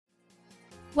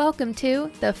Welcome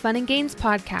to the Fun and Gains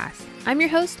Podcast. I'm your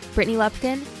host, Brittany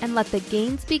Lupton, and let the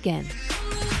gains begin.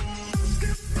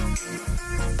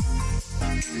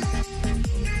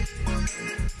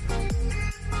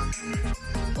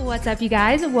 What's up, you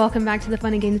guys? Welcome back to the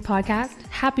Fun and Gains Podcast.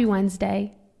 Happy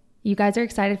Wednesday. You guys are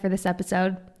excited for this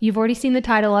episode. You've already seen the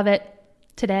title of it.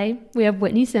 Today, we have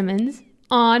Whitney Simmons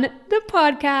on the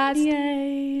podcast.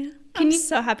 Yay. I'm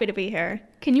so happy to be here.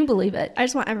 Can you believe it? I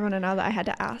just want everyone to know that I had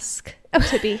to ask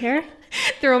to be here.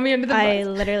 Throw me under the bus. I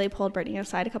literally pulled Brittany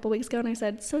aside a couple weeks ago and I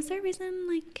said, so is there a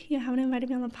reason you haven't invited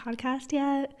me on the podcast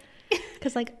yet?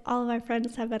 Because all of our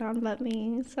friends have been on but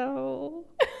me. So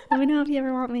let me know if you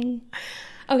ever want me.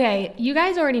 Okay, you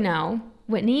guys already know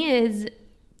Whitney is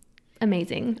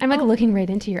amazing. I'm looking right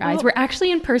into your eyes. We're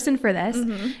actually in person for this.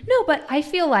 Mm-hmm. No, but I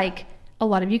feel like a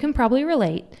lot of you can probably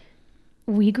relate.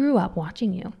 We grew up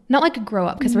watching you. Not grow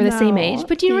up because we're the same age,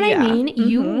 but do you know what I mean? Mm-hmm.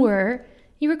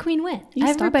 You were Queen Whit.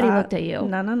 Everybody looked at you.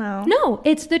 No. No,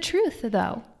 it's the truth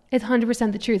though. It's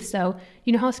 100% the truth. So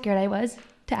you know how scared I was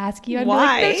to ask you?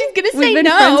 Why? Like, no, she's gonna say We've been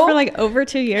no. friends for over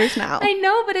 2 years now. I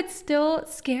know, but it's still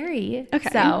scary. Okay.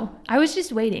 So I was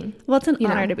just waiting. Well, it's an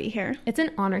honor to be here. It's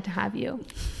an honor to have you.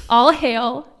 All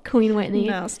hail Queen Whitney.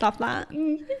 No, stop that.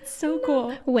 It's so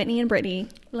cool. Whitney and Brittany.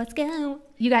 Let's go.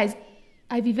 You guys,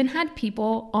 I've even had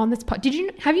people on this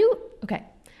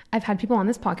I've had people on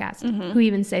this podcast who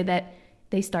even say that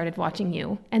they started watching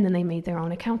you and then they made their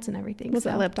own accounts and everything. Was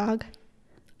it Lip Dog?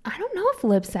 I don't know if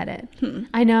Lib said it.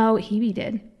 I know Hebe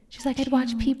did. She's like, I'd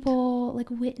watch people like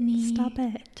Whitney. Stop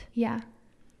it. Yeah.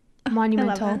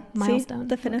 Monumental milestone. See,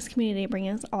 the fitness community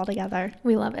brings us all together.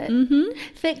 We love it. Mm-hmm.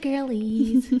 Fit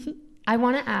girlies. I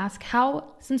want to ask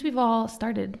since we've all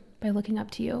started by looking up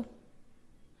to you,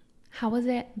 how was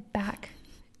it back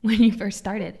when you first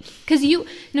started? Because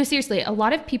seriously, a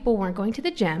lot of people weren't going to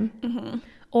the gym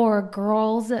or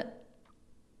girls,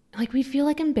 we feel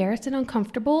embarrassed and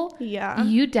uncomfortable. Yeah.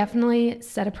 You definitely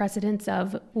set a precedence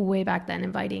of way back then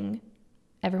inviting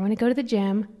everyone to go to the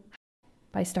gym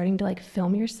by starting to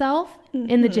film yourself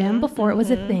in the gym before it was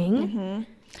a thing.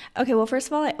 Okay, well, first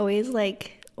of all, I always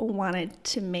wanted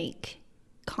to make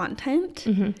content.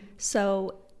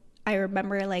 So I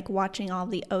remember watching all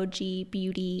the OG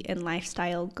beauty and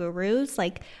lifestyle gurus.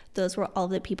 Those were all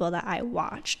the people that I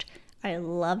watched. I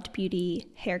loved beauty,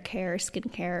 hair care,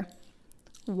 skincare,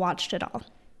 watched it all.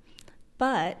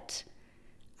 But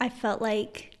I felt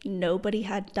like nobody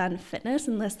had done fitness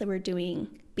unless they were doing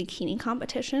bikini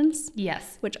competitions.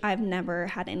 Yes. Which I've never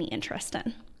had any interest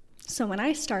in. So when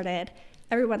I started,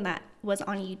 everyone that was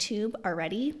on YouTube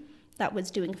already that was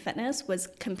doing fitness was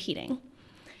competing.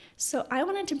 So I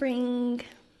wanted to bring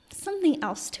something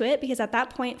else to it because at that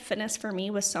point, fitness for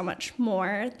me was so much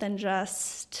more than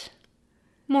just...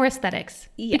 More aesthetics.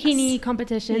 Yes. Bikini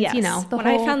competitions, yes. When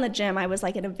I found the gym, I was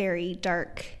in a very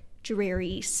dark,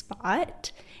 dreary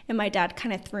spot. And my dad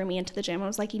kind of threw me into the gym. I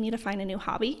was like, you need to find a new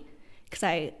hobby. Because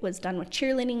I was done with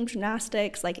cheerleading,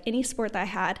 gymnastics, any sport that I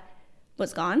had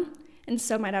was gone. And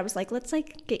so my dad was like, let's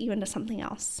get you into something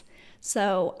else.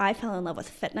 So I fell in love with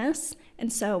fitness.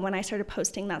 And so when I started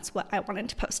posting, that's what I wanted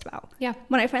to post about. Yeah.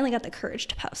 When I finally got the courage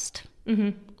to post,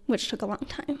 which took a long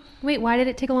time. Wait, why did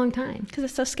it take a long time? Because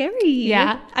it's so scary.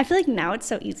 Yeah. I feel now it's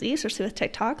so easy, especially with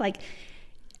TikTok.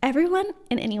 Everyone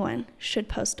and anyone should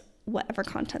post whatever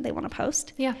content they want to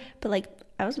post. Yeah. But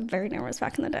I was very nervous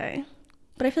back in the day.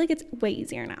 But I feel it's way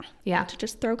easier now. Yeah. To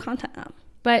just throw content up.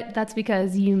 But that's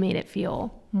because you made it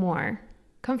feel more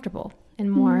comfortable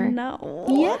and more... No.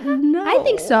 Yeah. No. I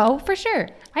think so, for sure.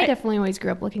 I definitely always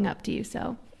grew up looking up to you,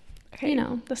 so... Okay.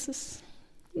 This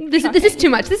is too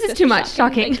much. This is too much.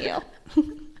 Shocking. Thank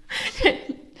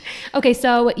you. Okay,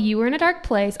 so you were in a dark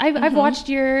place. I've watched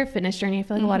your fitness journey. I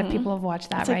feel a lot of people have watched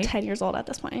that, it's right? 10 years old at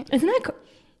this point. Isn't that cool?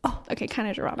 Oh, okay, kind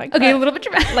of dramatic. Okay, a little bit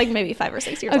dramatic. Maybe 5 or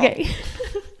 6 years old. Okay.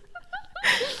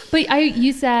 But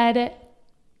you said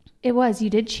you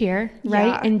did cheer, right?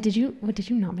 Yeah. And did you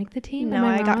not make the team? No,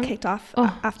 I got kicked off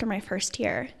after my first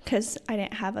year because I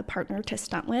didn't have a partner to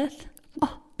stunt with.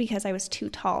 Because I was too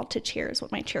tall to cheer is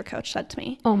what my cheer coach said to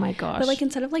me. Oh my gosh. But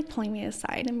instead of pulling me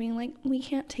aside and being we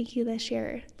can't take you this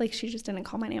year, she just didn't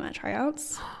call my name at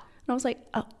tryouts. And I was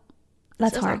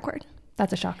that's hard. Awkward.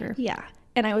 That's a shocker. Yeah.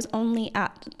 And I was only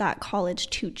at that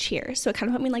college to cheer. So it kind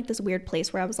of put me in this weird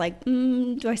place where I was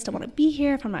do I still want to be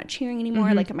here if I'm not cheering anymore?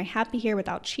 Am I happy here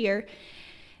without cheer?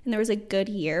 And there was a good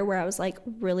year where I was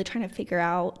really trying to figure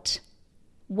out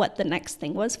what the next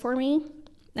thing was for me.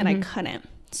 And I couldn't.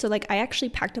 So I actually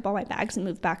packed up all my bags and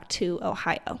moved back to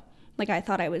Ohio. I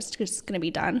thought I was just going to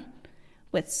be done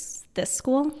with this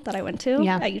school that I went to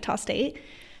at Utah State.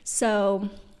 So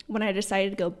when I decided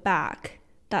to go back,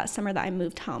 that summer that I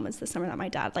moved home is the summer that my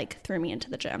dad like threw me into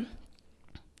the gym.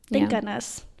 Thank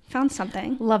goodness. Found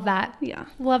something. Love that. Yeah.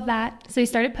 Love that. So you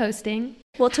started posting.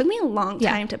 Well, it took me a long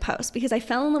time to post because I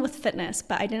fell in love with fitness,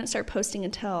 but I didn't start posting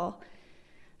until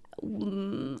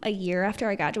a year after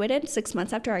I graduated, 6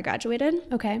 months after I graduated.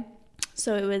 Okay.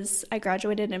 So I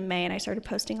graduated in May and I started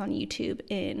posting on YouTube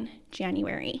in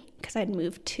January because I had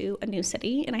moved to a new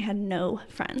city and I had no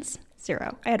friends,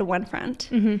 0. I had one friend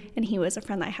and he was a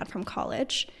friend that I had from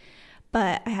college,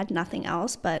 but I had nothing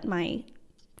else but my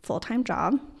full-time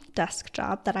job, desk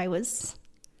job that I was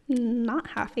not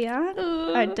happy at.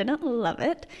 I didn't love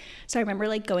it. So I remember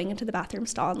like going into the bathroom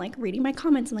stall and like reading my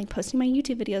comments and like posting my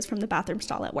YouTube videos from the bathroom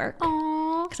stall at work.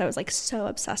 Aww. Because I was like so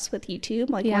obsessed with YouTube.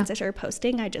 Like once I started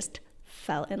posting, I just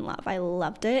fell in love. I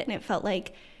loved it. And it felt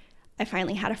like I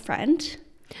finally had a friend.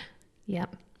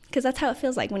 Yep. Because that's how it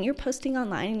feels like when you're posting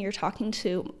online and you're talking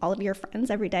to all of your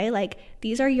friends every day. Like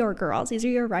these are your girls. These are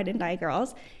your ride and die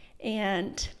girls.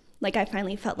 And like I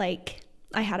finally felt like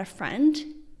I had a friend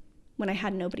when I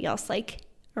had nobody else like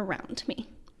around me.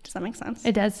 Does that make sense?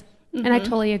 It does. And I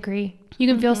totally agree. You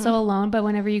can feel so alone, but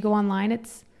whenever you go online,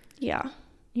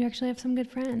 you actually have some good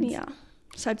friends. Yeah.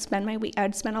 So I'd spend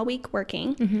all week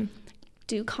working,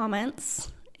 do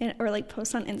comments or like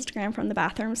post on Instagram from the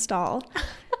bathroom stall.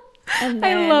 And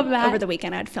then I love that. Over the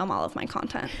weekend, I'd film all of my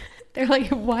content. They're like,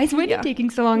 why is Wendy taking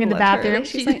so long in the bathroom?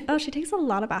 She's like, oh, she takes a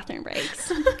lot of bathroom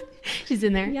breaks. She's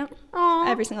in there. Yep. Aww.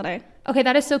 Every single day. Okay,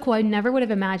 that is so cool. I never would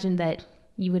have imagined that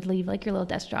you would leave like your little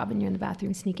desk job and you're in the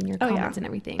bathroom sneaking your comments and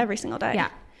everything. Every single day. Yeah.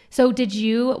 So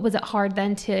was it hard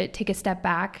then to take a step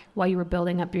back while you were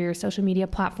building up your social media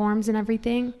platforms and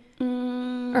everything?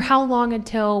 Or how long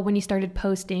until when you started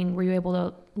posting were you able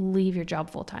to leave your job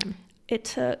full time? It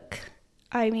took,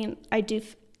 I mean, I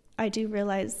do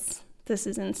realize this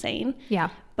is insane. Yeah.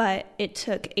 But it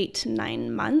took 8 to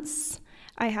 9 months.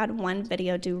 I had one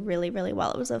video do really, really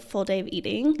well. It was a full day of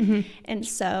eating. And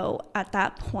so at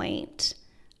that point,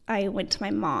 I went to my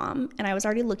mom and I was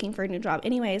already looking for a new job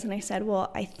anyways. And I said,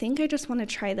 well, I think I just want to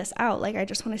try this out. Like, I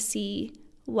just want to see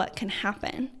what can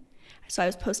happen. So I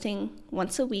was posting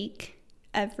once a week,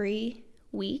 every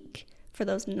week for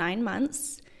those 9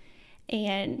 months.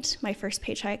 And my first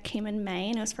paycheck came in May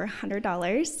and it was for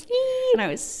 $100. And I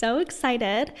was so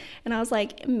excited. And I was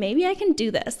like, maybe I can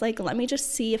do this. Like, let me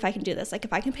just see if I can do this. Like,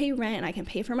 if I can pay rent and I can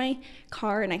pay for my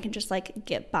car and I can just like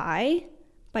get by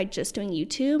just doing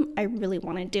YouTube, I really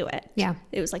want to do it. Yeah.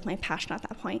 It was like my passion at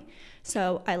that point.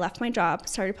 So I left my job,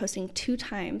 started posting 2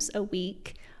 times a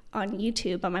week on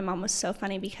YouTube. But my mom was so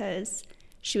funny because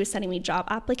she was sending me job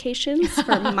applications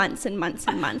for months and months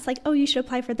and months. Like, oh, you should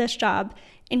apply for this job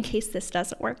in case this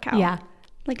doesn't work out. Yeah.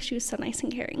 Like, she was so nice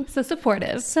and caring. So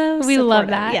supportive. So we supportive, love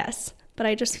that. Yes. But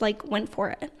I just like went for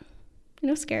it. And it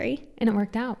was scary. And it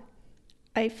worked out.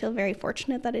 I feel very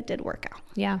fortunate that it did work out.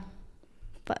 Yeah.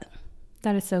 But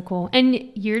that is so cool.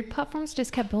 And your platforms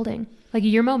just kept building. Like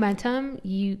your momentum,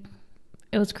 it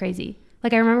was crazy.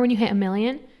 Like I remember when you hit 1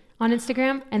 million on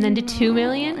Instagram and then to 2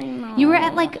 million. You were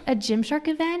at like a Gymshark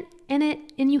event and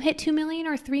you hit 2 million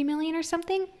or 3 million or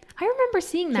something. I remember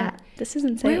seeing that. yeah, this is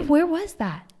insane. Where was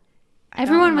that?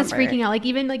 Everyone was freaking out. Like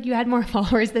even like you had more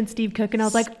followers than Steve Cook and I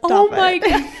was like, oh my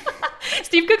God.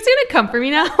 Steve Cook's gonna come for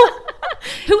me now.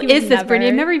 Who is this, Brittany?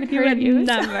 I've never even heard of you.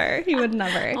 He would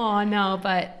never. Oh no,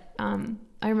 but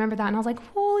I remember that and I was like,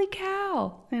 holy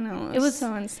cow. I know. It was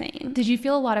so insane. Did you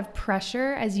feel a lot of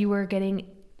pressure as you were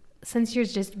since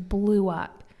yours just blew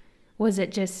up? Was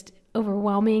it just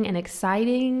overwhelming and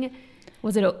exciting?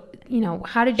 Was it,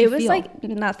 how did you feel? It was like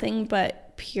nothing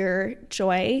but pure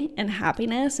joy and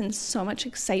happiness and so much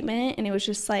excitement. And it was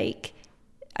just like,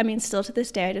 I mean, still to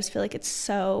this day, I just feel like it's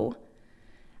so,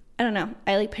 I don't know.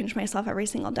 I like pinch myself every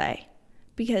single day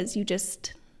because you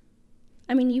get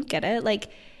it.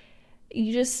 Like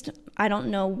I don't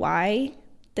know why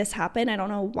this happened. I don't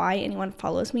know why anyone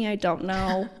follows me. I don't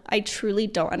know. I truly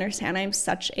don't understand. I'm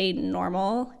such a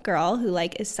normal girl who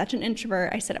like is such an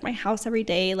introvert. I sit at my house every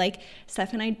day. Like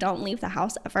Steph and I don't leave the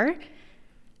house ever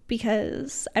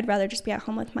because I'd rather just be at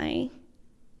home with my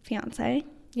fiance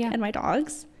and my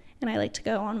dogs. And I like to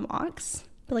go on walks,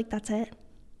 but like that's it.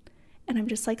 And I'm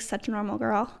just like such a normal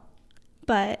girl.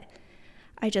 But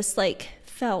I just like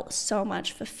felt so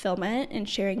much fulfillment in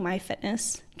sharing my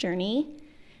fitness journey,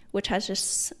 which has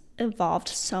just evolved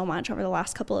so much over the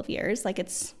last couple of years. Like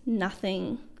it's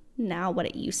nothing now what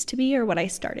it used to be or what I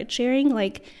started sharing.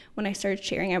 Like when I started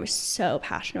sharing, I was so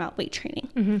passionate about weight training.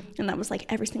 And that was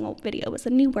like every single video was a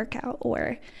new workout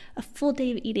or a full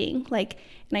day of eating. Like,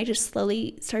 and I just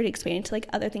slowly started expanding to like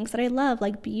other things that I love,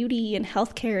 like beauty and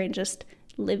healthcare and just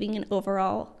living an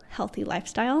overall healthy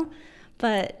lifestyle.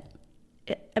 But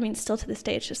still to this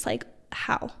day, it's just like,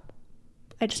 how?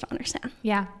 I just don't understand.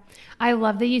 Yeah. I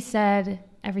love that you said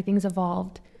everything's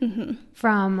evolved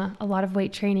from a lot of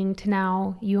weight training to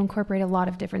now you incorporate a lot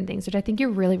of different things, which I think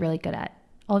you're really, really good at.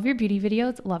 All of your beauty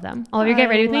videos, love them. All of your Get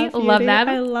Ready With Me, love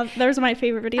them. Those are my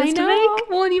favorite videos to make.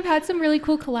 Well, and you've had some really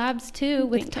cool collabs too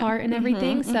with Tarte and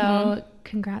everything. So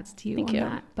congrats to you on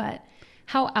that. But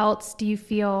how else do you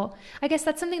feel? I guess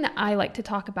that's something that I like to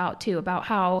talk about too, about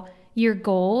how your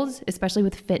goals, especially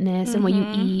with fitness and what you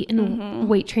eat and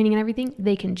weight training and everything,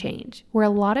 they can change. Where a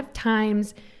lot of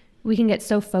times we can get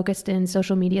so focused in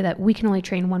social media that we can only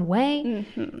train one way,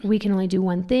 we can only do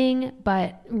one thing,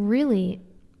 but really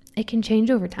it can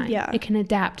change over time. Yeah. It can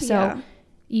adapt. So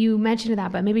you mentioned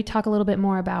that, but maybe talk a little bit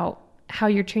more about how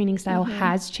your training style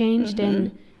has changed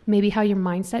and maybe how your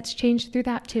mindset's changed through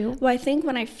that too. Well, I think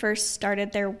when I first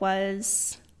started, there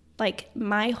was like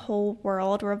my whole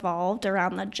world revolved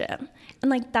around the gym.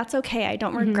 And like, that's okay. I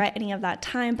don't regret any of that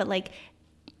time, but like,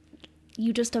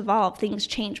 you just evolve, things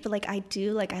change. But like I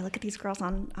look at these girls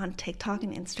on TikTok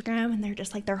and Instagram, and they're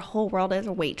just like, their whole world is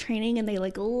weight training, and they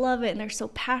like love it, and they're so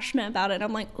passionate about it.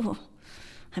 I'm like, oh,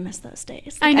 I miss those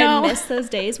days. Like, I know. I miss those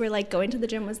days where like going to the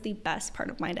gym was the best part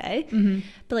of my day.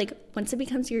 But like once it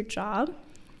becomes your job,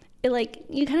 it like,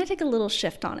 you kind of take a little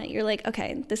shift on it. You're like,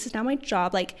 okay, this is now my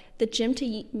job. Like the gym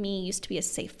to me used to be a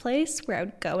safe place where I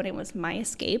would go and it was my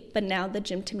escape. But now the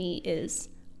gym to me is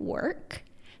work.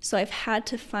 So I've had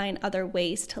to find other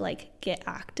ways to like get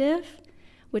active,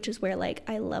 which is where like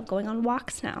I love going on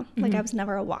walks now. Like I was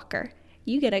never a walker.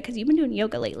 You get it because you've been doing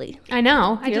yoga lately. I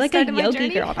know. You're like a yogi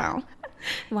girl now.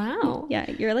 Wow. Yeah,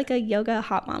 you're like a yoga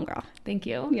hot mom girl. Thank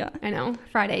you. Yeah. I know.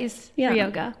 Fridays for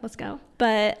yoga. Let's go.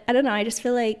 But I don't know. I just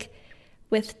feel like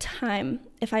with time,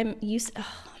 if I'm used,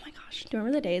 oh my gosh, do you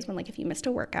remember the days when like if you missed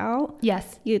a workout?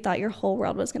 Yes. You thought your whole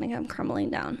world was going to come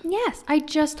crumbling down. Yes. I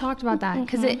just talked about that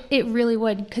because it really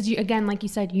would. Because you, again, like you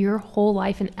said, your whole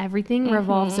life and everything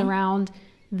revolves around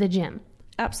the gym.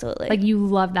 Absolutely. Like you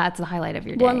love that's the highlight of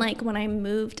your day. Well, and like when I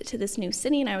moved to this new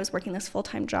city and I was working this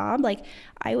full-time job, like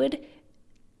I would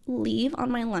leave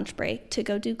on my lunch break to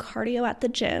go do cardio at the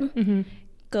gym,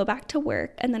 go back to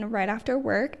work, and then right after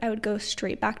work, I would go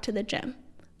straight back to the gym.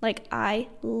 Like I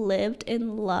lived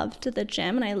and loved the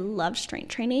gym, and I loved strength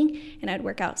training, and I'd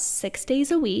work out 6 days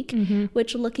a week,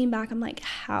 which looking back, I'm like,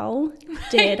 how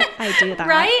did I do that?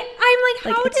 Right? I'm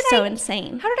like, how did it's so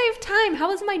insane. How did I have time? How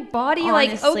was my body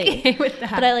Honestly, like okay with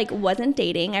that? But I like wasn't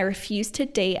dating. I refused to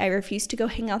date. I refused to go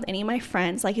hang out with any of my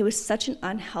friends. Like it was such an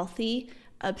unhealthy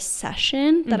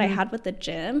obsession that I had with the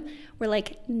gym, where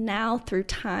like now through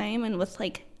time and with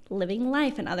like living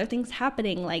life and other things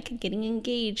happening, like getting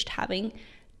engaged, having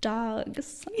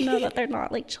dogs, know that they're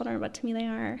not like children, but to me they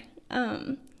are,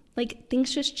 like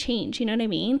things just change, you know what I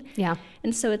mean? Yeah.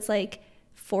 And so it's like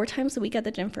 4 times a week at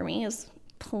the gym for me is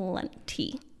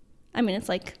plenty. I mean, it's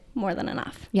like more than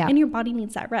enough. Yeah. And your body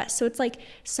needs that rest. So it's like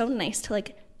so nice to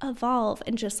like evolve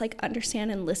and just like understand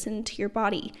and listen to your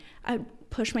body. I would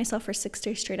push myself for 6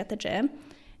 days straight at the gym,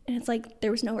 and it's like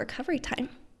there was no recovery time.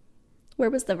 Where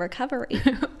was the recovery?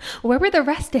 Where were the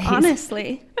rest days?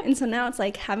 Honestly. And so now it's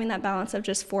like having that balance of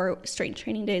just 4 straight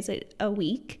training days a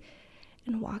week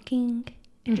and walking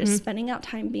and just spending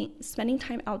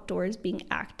time outdoors being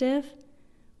active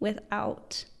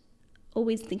without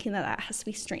always thinking that has to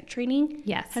be strength training.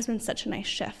 Yes. Has been such a nice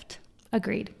shift.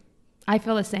 Agreed. I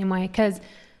feel the same way because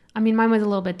I mean, mine was a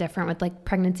little bit different with like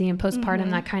pregnancy and postpartum.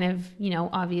 That kind of,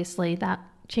 obviously that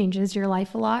changes your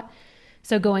life a lot.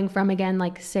 So going from, again,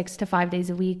 like 6 to 5 days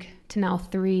a week to now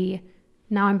 3,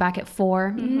 now I'm back at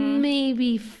 4,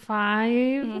 maybe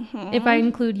 5 if I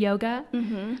include yoga.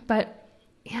 But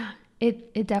yeah,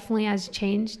 it definitely has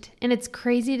changed. And it's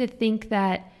crazy to think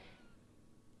that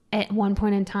at one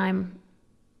point in time,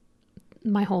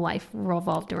 my whole life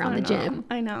revolved around the gym.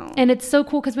 I know. And it's so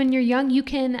cool because when you're young, you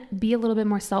can be a little bit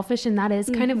more selfish, and that is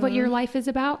kind of what your life is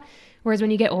about. Whereas when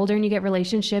you get older and you get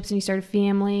relationships and you start a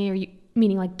family, or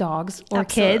meaning like dogs or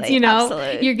kids,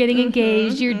 you're getting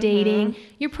engaged, you're dating,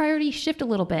 your priorities shift a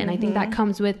little bit. And I think that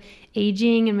comes with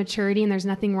aging and maturity, and there's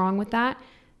nothing wrong with that.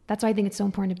 That's why I think it's so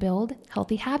important to build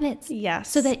healtly habits. Yes.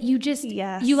 So that you just,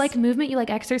 you like movement, you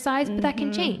like exercise, but that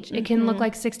can change. It can look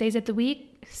like 6 days at the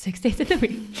week, 6 days at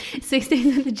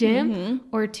the gym,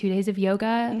 or 2 days of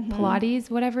yoga, Pilates,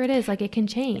 whatever it is. Like it can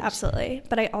change. Absolutely.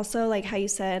 But I also like how you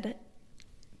said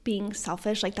being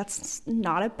selfish, like that's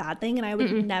not a bad thing. And I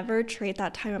would never trade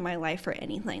that time in my life for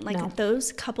anything. Like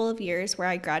those couple of years where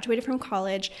I graduated from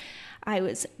college, I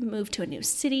was moved to a new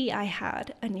city. I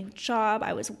had a new job.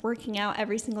 I was working out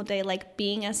every single day, like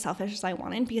being as selfish as I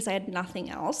wanted because I had nothing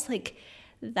else. Like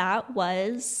that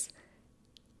was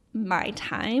my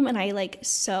time. And I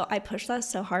push that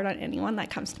so hard on anyone that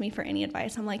comes to me for any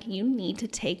advice. I'm like, you need to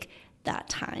take that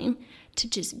time to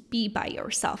just be by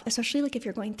yourself, especially like if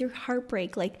you're going through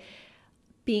heartbreak, like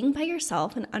being by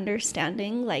yourself and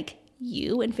understanding like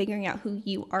you and figuring out who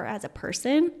you are as a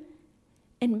person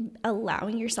and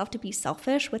allowing yourself to be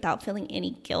selfish without feeling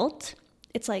any guilt.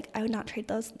 It's like, I would not trade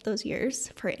those years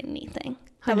for anything.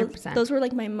 100%. Those were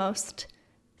like my most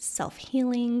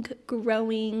self-healing,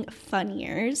 growing, fun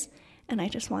years. And I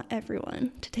just want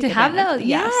everyone to take have advantage. those.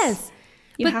 Yes.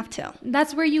 You But have to.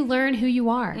 That's where you learn who you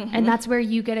are. And that's where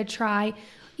you get to try.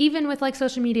 Even with like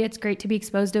social media, it's great to be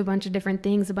exposed to a bunch of different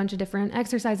things, a bunch of different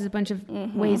exercises, a bunch of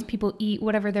ways people eat,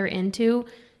 whatever they're into.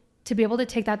 To be able to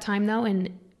take that time though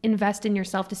and invest in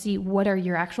yourself to see what are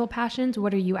your actual passions,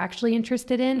 what are you actually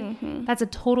interested in. That's a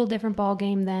total different ball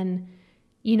game than,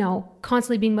 you know,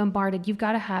 constantly being bombarded. You've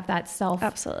got to have that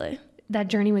Absolutely. that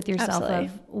journey with yourself Absolutely.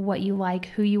 of what you like,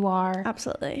 who you are.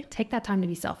 Absolutely. Take that time to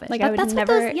be selfish. Like I would that's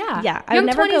never, what those, I would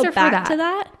never 20s go are for back to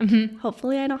that.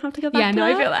 Hopefully I don't have to go back to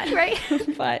that. I feel that,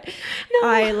 right? But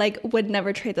I like would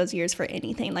never trade those years for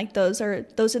anything. Like those are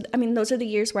the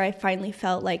years where I finally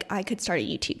felt like I could start a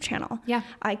YouTube channel. Yeah.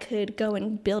 I could go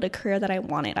and build a career that I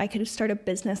wanted. I could start a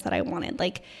business that I wanted.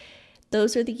 Like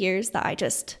those are the years that I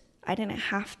didn't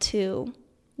have to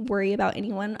worry about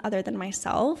anyone other than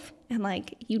myself. And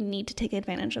like, you need to take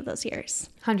advantage of those years.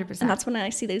 100%. And that's when I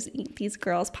see these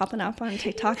girls popping up on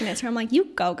TikTok and Instagram. I'm like, you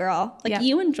go, girl. Like, Yeah.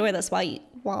 you enjoy this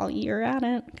while you're at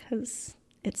it, because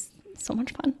it's so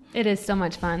much fun. It is so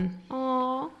much fun.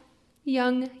 Aw,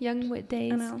 young wit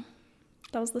days. I know.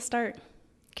 That was the start.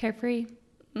 Carefree.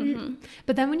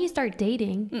 But then when you start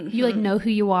dating, you like know who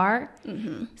you are.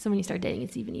 So when you start dating,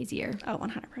 it's even easier Oh,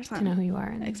 100%. to know who you are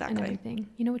and, Exactly. and everything.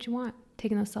 You know what you want.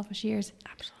 Taking those selfish years.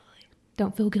 Absolutely.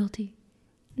 Don't feel guilty.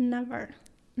 Never.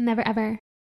 Never ever.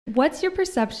 What's your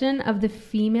perception of the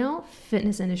female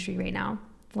fitness industry right now?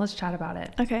 Let's chat about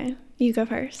it. Okay. You go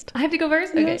first. I have to go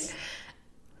first? Yes. Okay.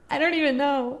 I don't even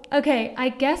know. Okay. I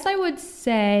guess I would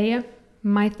say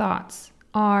my thoughts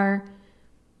are,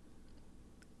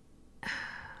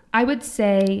 I would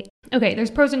say, okay,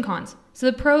 there's pros and cons. So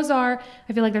the pros are,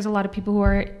 I feel like there's a lot of people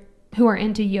who are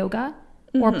into yoga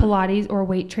or Pilates or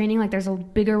weight training. Like there's a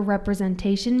bigger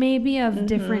representation maybe of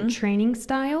different training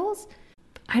styles.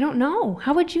 I don't know.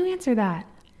 How would you answer that?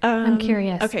 I'm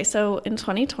curious. Okay, so in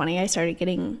 2020, I started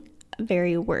getting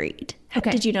very worried.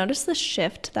 Okay. Did you notice the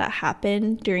shift that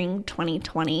happened during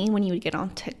 2020 when you would get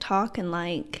on TikTok and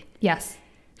like... Yes.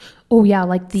 Oh yeah,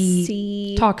 like the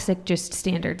See- toxic just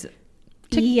standards.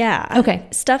 Yeah. Okay.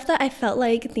 Stuff that I felt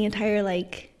like the entire,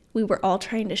 like, we were all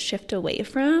trying to shift away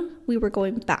from, we were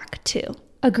going back to.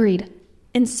 Agreed.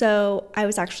 And so I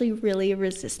was actually really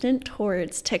resistant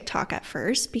towards TikTok at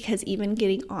first, because even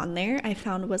getting on there, I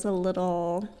found was a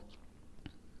little...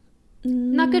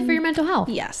 Not good for your mental health.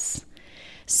 Yes.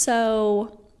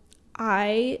 So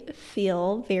I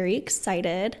feel very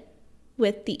excited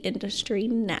with the industry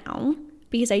now,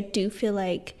 because I do feel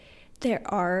like there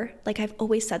are, like I've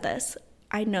always said this,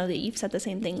 I know that you've said the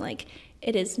same thing, like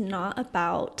it is not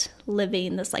about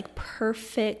living this like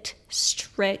perfect,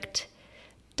 strict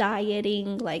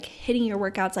dieting, like hitting your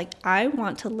workouts. Like I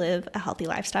want to live a healthy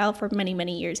lifestyle for many,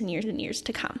 many years and years and years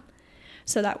to come.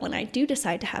 So that when I do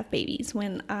decide to have babies,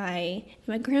 when I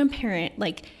am a grandparent,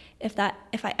 like if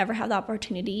I ever have the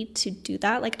opportunity to do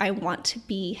that, like I want to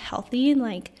be healthy and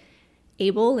like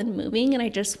able and moving, and I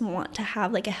just want to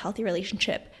have like a healthy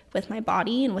relationship with my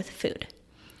body and with food.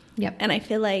 Yep. And I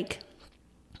feel like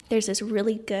there's this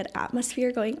really good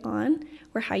atmosphere going on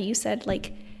where, how you said,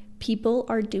 like people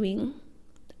are doing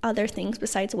other things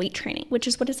besides weight training, which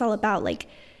is what it's all about. Like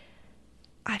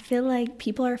I feel like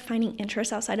people are finding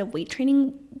interest outside of weight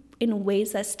training in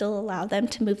ways that still allow them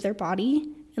to move their body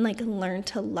and like learn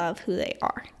to love who they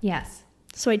are. Yes.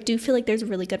 So I do feel like there's a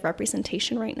really good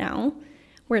representation right now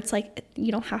where it's like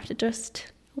you don't have to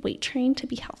just weight train to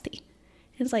be healthy.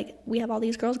 It's like we have all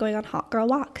these girls going on hot girl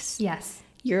walks. Yes.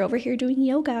 You're over here doing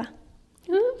yoga.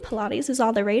 Pilates is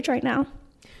all the rage right now,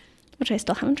 which I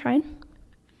still haven't tried.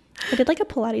 I did like a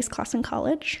Pilates class in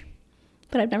college,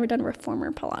 but I've never done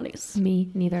reformer Pilates.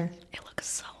 Me neither. It looks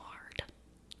so hard.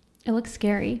 It looks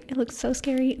scary. It looks so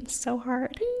scary and so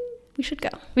hard. We should go.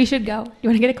 We should go. You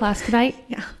want to get a class tonight?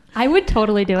 Yeah. I would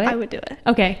totally do it. I would do it.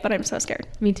 Okay. But I'm so scared.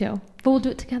 Me too. But we'll do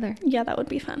it together. Yeah, that would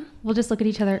be fun. We'll just look at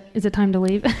each other. Is it time to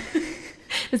leave?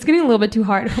 It's getting a little bit too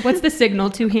hard. What's the signal?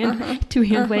 Two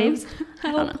hand waves?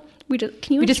 I don't know.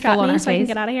 Can you We just strap fall on me our so I can face.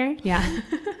 get out of here? Yeah.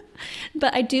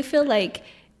 But I do feel like,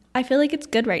 it's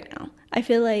good right now. I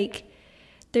feel like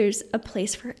there's a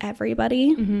place for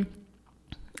everybody.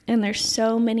 And there's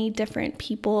so many different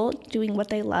people doing what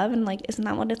they love. And like, isn't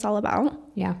that what it's all about?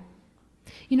 Yeah.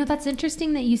 You know, that's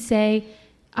interesting that you say,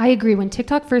 I agree. When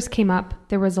TikTok first came up,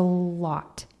 there was a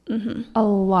lot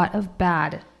of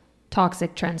bad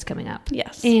toxic trends coming up.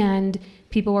 Yes. And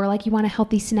people were like, you want a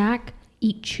healthy snack?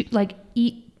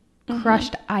 Eat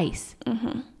crushed ice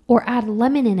or add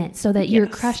lemon in it so that your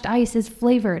crushed ice is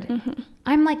flavored.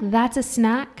 I'm like, that's a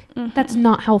snack. That's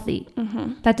not healthy.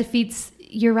 That defeats,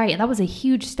 you're right. That was a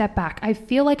huge step back. I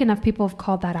feel like enough people have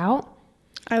called that out.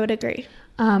 I would agree.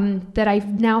 That I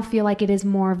now feel like it is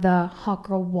more of the hot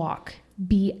girl walk,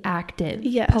 be active,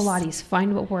 yes. Pilates,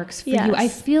 find what works for yes. you. I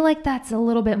feel like that's a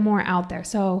little bit more out there.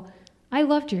 So I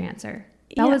loved your answer.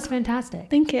 That was fantastic.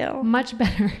 Thank you. Much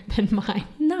better than mine.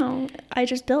 No, I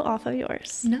just built off of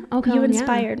yours. No, okay. You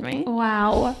inspired me.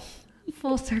 Wow.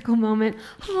 Full circle moment.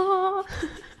 Aww.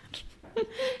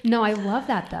 No, I love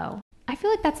that though. I feel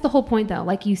like that's the whole point though.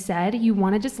 Like you said, you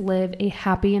want to just live a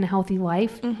happy and healthy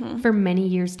life for many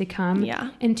years to come.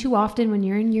 Yeah. And too often when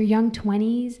you're in your young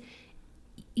 20s,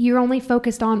 you're only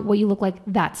focused on what you look like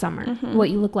that summer, what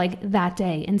you look like that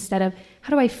day, instead of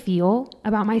how do I feel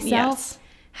about myself? Yes.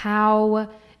 How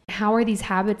are these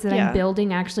habits that I'm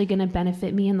building actually going to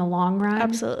benefit me in the long run?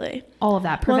 Absolutely. All of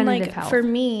that preventative health. For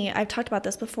me, I've talked about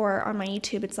this before on my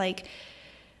YouTube. It's like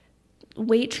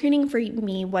weight training for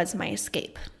me was my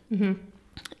escape.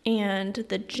 And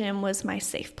the gym was my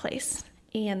safe place.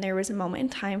 And there was a moment in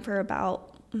time for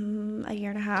about a year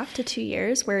and a half to 2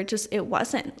 years where it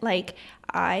wasn't. Like,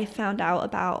 I found out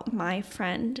about my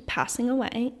friend passing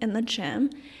away in the gym,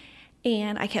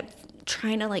 and I kept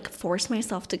trying to like force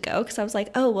myself to go because I was like,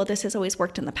 oh, well, this has always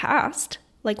worked in the past.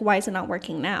 Like, why is it not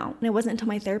working now? And it wasn't until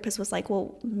my therapist was like,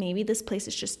 well, maybe this place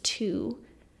is just too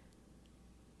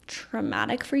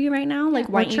traumatic for you right now. Like,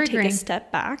 why don't you take a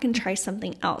step back and try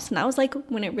something else? And that was like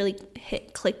when it really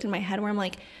clicked in my head where I'm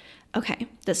like, okay,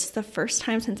 this is the first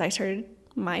time since I started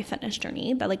my fitness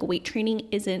journey that like weight training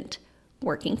isn't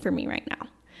working for me right now.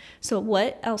 So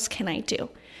what else can I do?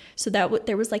 So that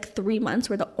there was like 3 months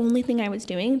where the only thing I was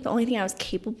doing, the only thing I was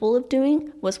capable of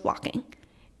doing was walking.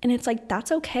 And it's like,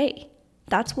 that's okay.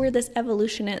 That's where this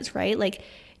evolution is, right? Like,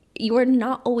 you are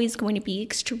not always going to be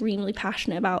extremely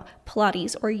passionate about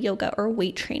Pilates or yoga or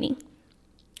weight training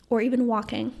or even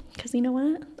walking. Because you know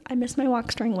what? I miss my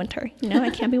walks during winter. You know, I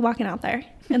can't be walking out there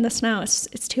in the snow.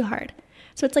 It's too hard.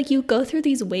 So it's like you go through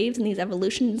these waves and these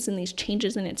evolutions and these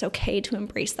changes, and it's okay to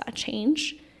embrace that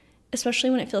change, especially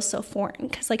when it feels so foreign.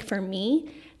 Because like for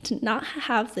me, to not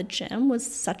have the gym was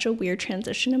such a weird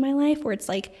transition in my life where it's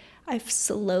like I've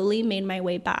slowly made my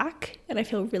way back and I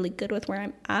feel really good with where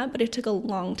I'm at, but it took a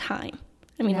long time.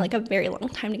 I mean, like a very long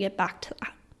time to get back to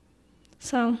that.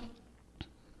 So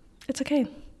it's okay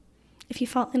if you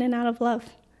fall in and out of love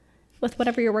with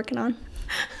whatever you're working on,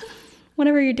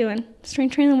 whatever you're doing.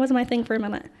 Strength training wasn't my thing for a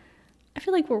minute. I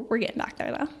feel like we're getting back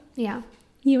there though. Yeah.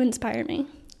 You inspire me.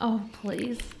 Oh,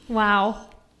 please. Wow.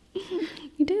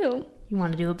 You do. You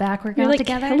want to do a back workout You're like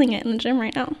together? killing it in the gym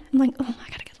right now. I'm like, oh, I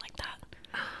gotta get like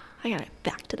that. I gotta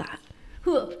back to that.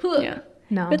 Yeah.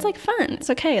 No. But it's like fun. It's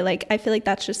okay. Like, I feel like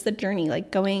that's just the journey,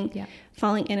 like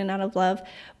falling in and out of love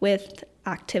with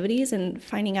activities and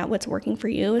finding out what's working for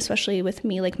you, especially with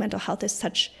me. Like, mental health is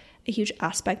such a huge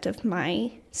aspect of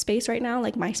my space right now.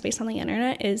 Like, my space on the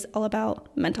internet is all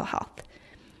about mental health.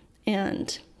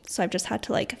 And so I've just had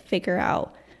to like figure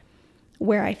out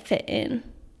where I fit in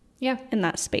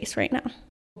that space right now.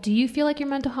 Do you feel like your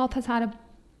mental health has had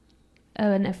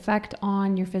an effect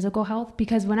on your physical health?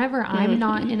 Because whenever I'm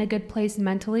not in a good place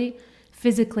mentally,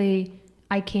 physically,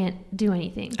 I can't do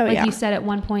anything. You said at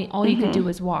one point, all you could do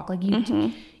was walk. Like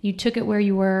you took it where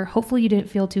you were. Hopefully you didn't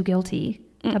feel too guilty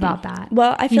about that.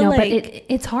 Well, I feel like but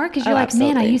it's hard because you're like,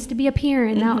 man, I used to be up here.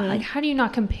 And now, like, how do you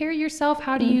not compare yourself?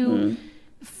 How do you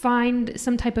find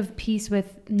some type of peace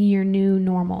with your new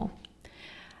normal?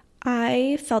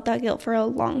 I felt that guilt for a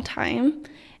long time.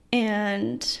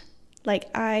 And like,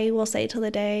 I will say till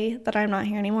the day that I'm not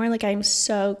here anymore, like, I'm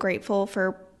so grateful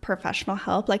for professional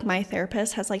help. Like, my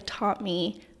therapist has like taught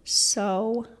me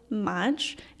so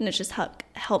much, and it's just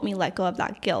helped me let go of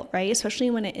that guilt, right? Especially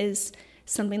when it is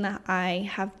something that I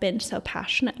have been so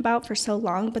passionate about for so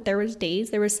long. But there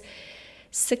was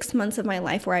 6 months of my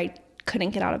life where I couldn't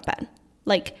get out of bed.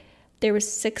 Like, there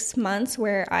was 6 months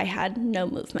where I had no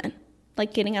movement.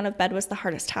 Like, getting out of bed was the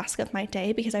hardest task of my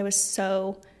day because I was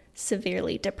so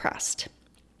severely depressed.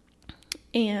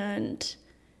 And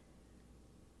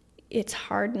it's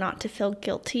hard not to feel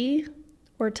guilty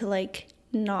or to like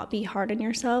not be hard on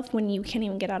yourself when you can't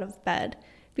even get out of bed,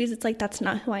 because it's like, that's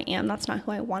not who I am. That's not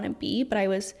who I want to be. But I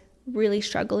was really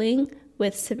struggling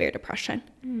with severe depression.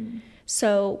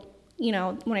 So you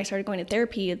know, when I started going to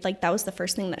therapy, like that was the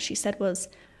first thing that she said was,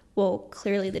 well,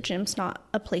 clearly the gym's not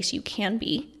a place you can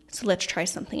be. So let's try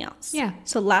something else. Yeah.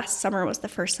 So last summer was the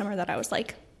first summer that I was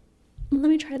like, let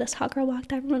me try this hot girl walk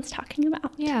that everyone's talking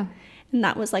about. Yeah. And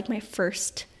that was like my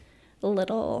first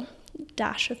little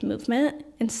dash of movement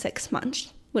in 6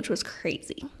 months, which was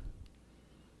crazy.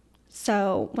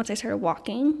 So once I started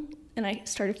walking and I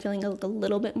started feeling a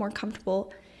little bit more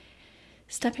comfortable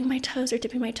stepping my toes or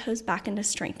dipping my toes back into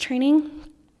strength training,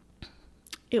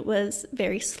 it was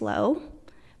very slow,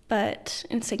 but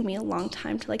it's taken me a long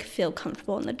time to like feel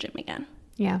comfortable in the gym again.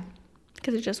 Yeah.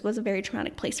 Because it just was a very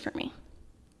traumatic place for me.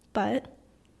 But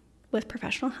with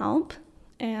professional help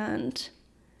and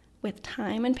with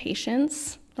time and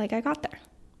patience, like I got there.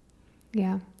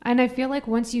 Yeah. And I feel like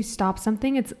once you stop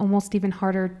something, it's almost even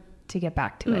harder to get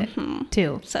back to it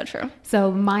too. So true.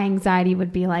 So my anxiety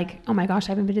would be like, oh my gosh,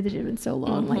 I haven't been to the gym in so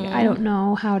long. Like, I don't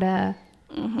know how to,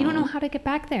 you don't know how to get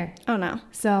back there. Oh no.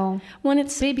 So when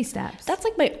it's baby steps. That's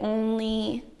like my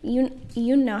only,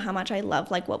 you know how much I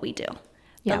love like what we do.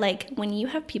 Yeah. But like when you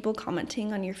have people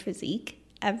commenting on your physique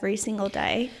every single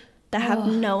day that have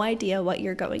no idea what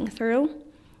you're going through,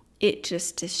 it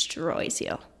just destroys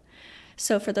you.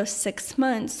 So for those 6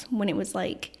 months when it was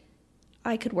like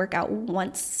I could work out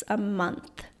once a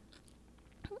month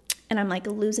and I'm like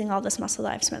losing all this muscle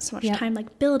that I've spent so much time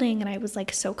like building, and I was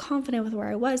like so confident with where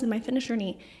I was in my fitness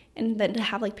journey, and then to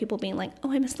have like people being like,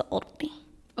 oh, I miss the old Whitney.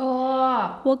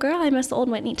 Oh. Well, girl, I miss the old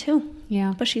Whitney too.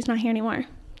 Yeah. But she's not here anymore,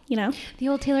 you know? The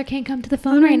old Taylor can't come to the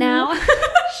phone right now.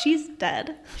 She's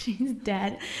dead. She's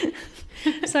dead.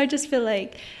 So I just feel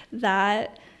like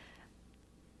that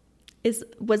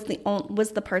was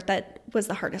the part that was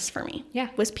the hardest for me. Yeah.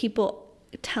 Was people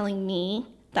telling me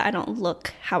that I don't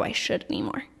look how I should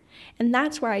anymore. And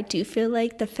that's where I do feel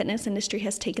like the fitness industry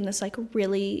has taken this like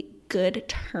really good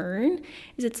turn.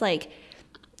 Is it's like,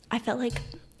 I felt like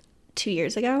 2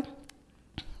 years ago,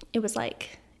 it was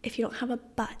like, if you don't have a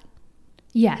butt,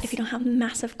 Yes. if you don't have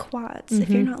massive quads, if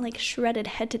you're not like shredded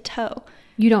head to toe,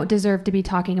 you don't deserve to be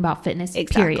talking about fitness,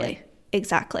 period.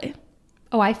 Exactly.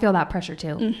 Oh, I feel that pressure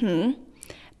too.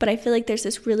 But I feel like there's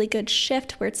this really good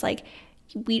shift where it's like,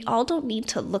 we all don't need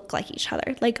to look like each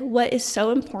other. Like what is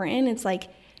so important, it's like,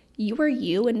 you are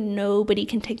you and nobody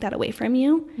can take that away from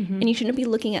you. And you shouldn't be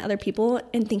looking at other people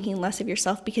and thinking less of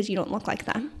yourself because you don't look like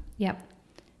them. Yep.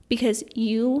 Because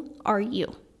you are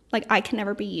you. Like I can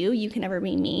never be you. You can never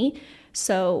be me.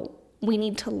 So we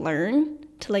need to learn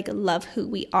to like love who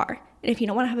we are. And if you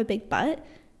don't want to have a big butt,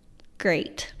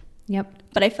 great. Yep.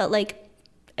 But I felt like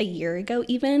a year ago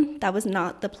even, that was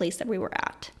not the place that we were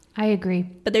at. I agree.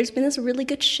 But there's been this really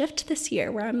good shift this year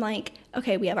where I'm like,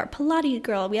 okay, we have our Pilates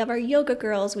girl, we have our yoga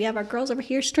girls, we have our girls over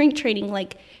here strength training.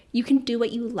 Like you can do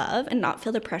what you love and not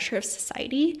feel the pressure of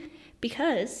society.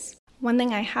 Because one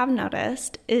thing I have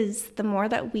noticed is the more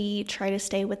that we try to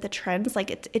stay with the trends,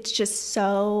 like it's just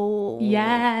so,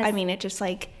 Yes. I mean, it just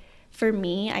like, for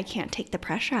me, I can't take the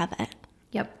pressure of it.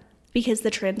 Yep. Because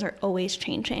the trends are always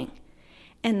changing.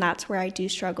 And that's where I do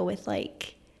struggle with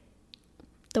like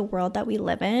the world that we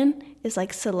live in is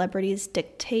like celebrities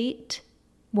dictate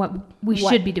What we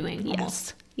should be doing. Yes.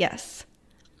 Almost. Yes.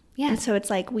 Yeah. And so it's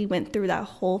like we went through that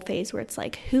whole phase where it's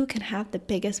like, who can have the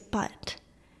biggest butt?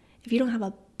 If you don't have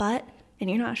a butt and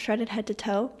you're not shredded head to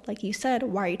toe, like you said,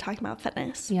 why are you talking about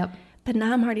fitness? Yep. But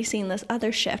now I'm already seeing this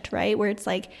other shift, right? Where it's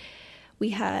like we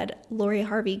had Lori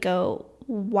Harvey go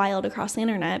wild across the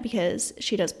internet because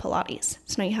she does Pilates.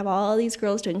 So now you have all these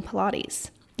girls doing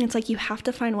Pilates. And it's like you have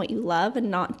to find what you love and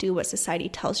not do what society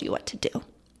tells you what to do.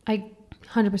 I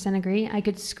 100% agree. I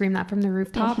could scream that from the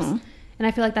rooftops. And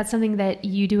I feel like that's something that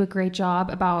you do a great job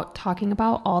about talking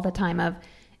about all the time of,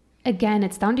 again,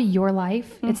 it's down to your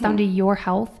life. It's down to your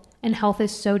health. And health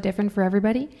is so different for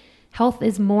everybody. Health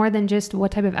is more than just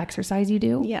what type of exercise you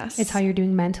do. Yes. It's how you're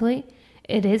doing mentally.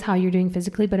 It is how you're doing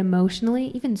physically, but emotionally,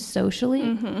 even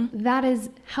socially, that is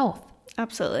health.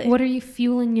 Absolutely. What are you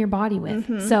fueling your body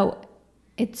with? So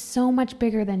it's so much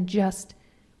bigger than just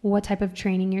what type of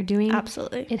training you're doing.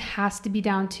 Absolutely. It has to be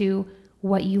down to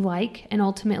what you like. And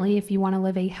ultimately, if you want to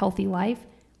live a healthy life,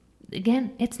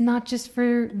 again, it's not just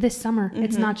for this summer.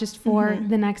 It's not just for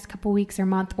the next couple weeks or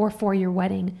month or for your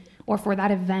wedding or for that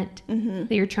event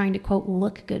that you're trying to, quote,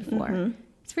 look good for.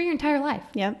 It's for your entire life.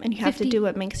 Yep. And you have to do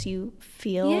what makes you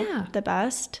feel the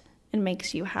best and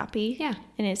makes you happy. Yeah.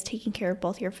 And is taking care of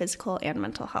both your physical and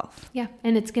mental health. Yeah.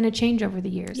 And it's going to change over the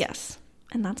years. Yes.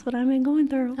 And that's what I've been going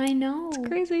through. I know. It's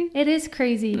crazy. It is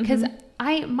crazy because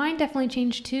mine definitely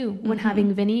changed too. When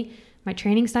having Vinny, my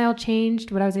training style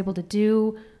changed, what I was able to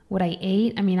do, what I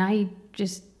ate. I mean, I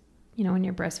just you know, when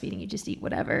you're breastfeeding, you just eat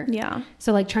whatever. Yeah.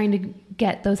 So like trying to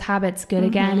get those habits good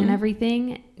again and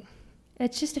everything,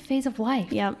 it's just a phase of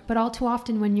life. Yep. But all too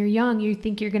often when you're young, you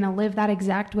think you're going to live that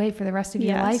exact way for the rest of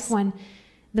your life, when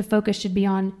the focus should be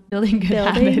on building good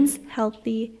habits.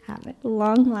 Healthy habits.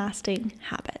 Long-lasting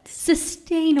habits.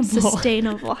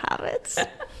 Sustainable habits.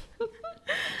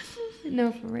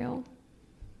 No, for real.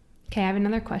 Okay, I have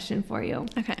another question for you.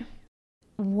 Okay.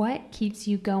 What keeps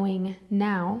you going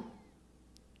now?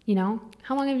 You know,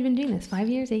 how long have you been doing this? 5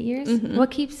 years, 8 years?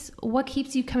 What keeps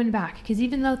you coming back? Because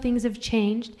even though things have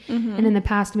changed, and in the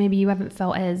past maybe you haven't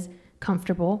felt as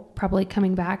comfortable probably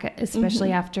coming back,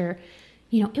 especially after,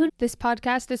 you know. This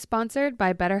podcast is sponsored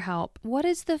by BetterHelp. What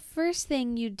is the first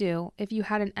thing you'd do if you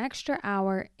had an extra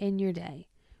hour in your day?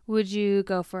 Would you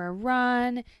go for a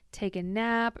run, take a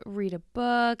nap, read a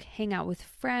book, hang out with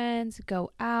friends,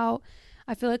 go out?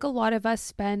 I feel like a lot of us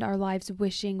spend our lives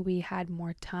wishing we had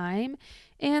more time.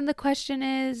 And the question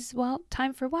is, well,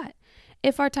 time for what?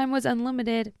 If our time was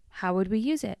unlimited, how would we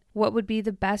use it? What would be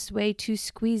the best way to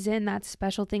squeeze in that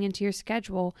special thing into your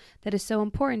schedule that is so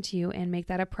important to you and make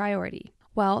that a priority?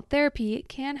 Well, therapy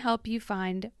can help you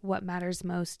find what matters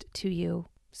most to you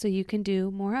so you can do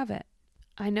more of it.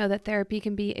 I know that therapy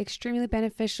can be extremely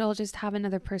beneficial. Just have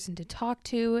another person to talk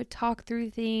to, talk through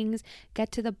things,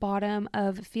 get to the bottom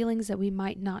of feelings that we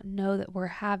might not know that we're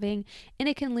having, and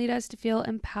it can lead us to feel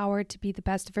empowered to be the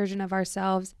best version of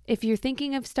ourselves. If you're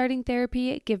thinking of starting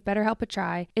therapy, give BetterHelp a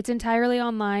try. It's entirely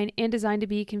online and designed to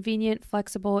be convenient,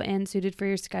 flexible, and suited for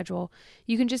your schedule.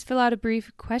 You can just fill out a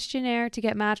brief questionnaire to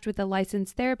get matched with a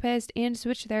licensed therapist and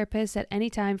switch therapists at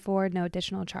any time for no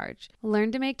additional charge.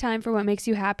 Learn to make time for what makes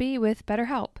you happy with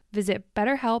BetterHelp. Visit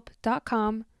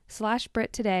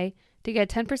betterhelp.com/Brit today to get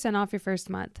 10% off your first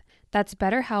month. That's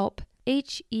BetterHelp,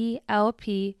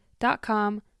 HELP.com/Brit.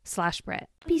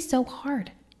 It'd be so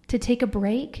hard to take a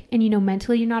break and, you know,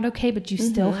 mentally you're not okay, but you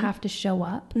still have to show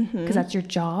up because that's your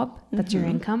job. That's your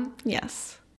income.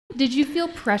 Yes. Did you feel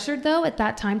pressured though at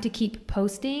that time to keep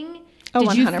posting?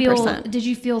 Oh, did 100%. Did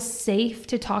you feel safe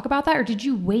to talk about that, or did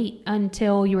you wait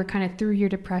until you were kind of through your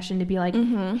depression to be like,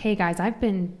 hey guys, I've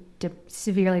been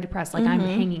severely depressed, like I'm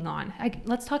hanging on?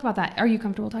 Let's talk about that. Are you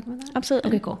comfortable talking about that? Absolutely.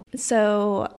 Okay, cool.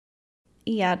 So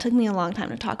yeah, it took me a long time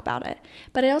to talk about it,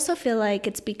 but I also feel like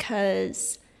it's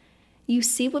because you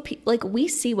see what we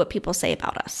see what people say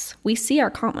about us. We see our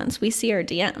comments, we see our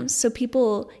DMs. So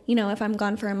people, you know, if I'm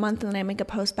gone for a month and then I make a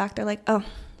post back, they're like, oh,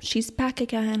 she's back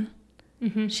again.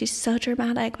 She's so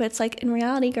dramatic. But it's like, in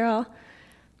reality, girl,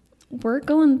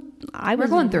 I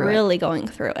was really going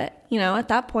through it. You know, at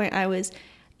that point I was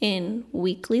in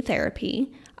weekly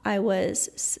therapy. I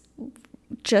was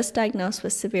just diagnosed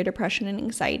with severe depression and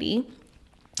anxiety.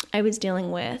 I was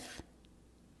dealing with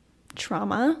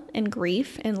trauma and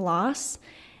grief and loss.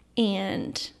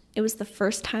 And it was the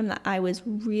first time that I was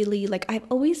really like, I've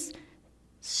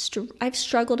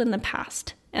struggled in the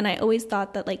past. And I always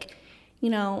thought that, like, you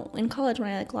know, in college when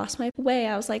I like lost my way,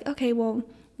 I was like, okay, well,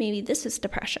 maybe this is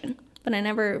depression. But I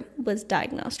never was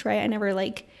diagnosed, right? I never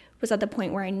like was at the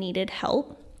point where I needed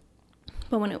help.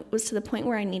 But when it was to the point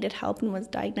where I needed help and was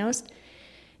diagnosed,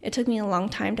 it took me a long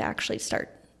time to actually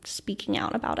start speaking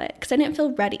out about it because I didn't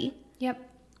feel ready. Yep.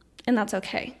 And that's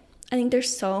okay. I think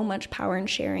there's so much power in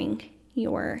sharing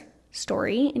your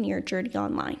story and your journey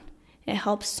online. It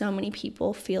helps so many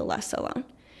people feel less alone.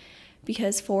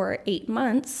 Because for 8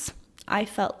 months, I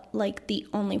felt like the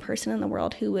only person in the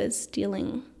world who was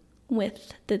dealing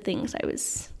with the things I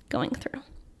was going through.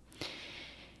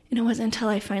 And it wasn't until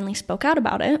I finally spoke out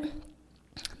about it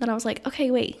that I was like,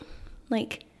 okay, wait,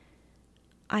 like,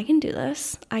 I can do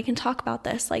this. I can talk about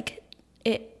this. Like,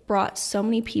 it brought so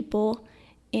many people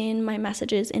in my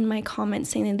messages, in my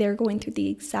comments, saying that they're going through the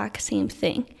exact same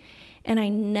thing. And I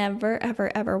never, ever,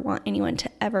 ever want anyone to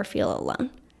ever feel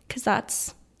alone, because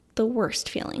that's the worst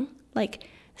feeling. Like,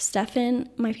 Stefan,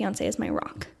 my fiance, is my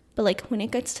rock. But like, when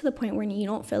it gets to the point where you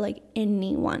don't feel like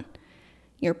anyone,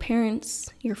 your parents,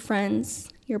 your friends,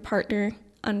 your partner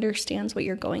understands what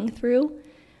you're going through,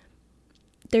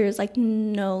 there's like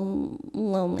no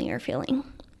lonelier feeling.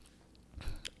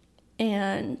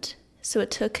 And so it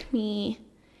took me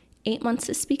 8 months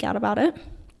to speak out about it.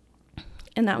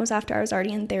 And that was after I was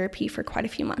already in therapy for quite a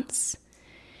few months.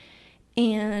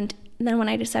 And then when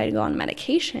I decided to go on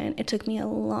medication, it took me a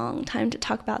long time to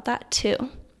talk about that too.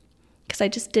 Because I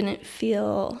just didn't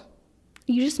feel,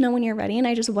 you just know when you're ready, and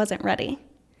I just wasn't ready.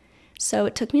 So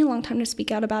it took me a long time to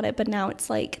speak out about it, but now it's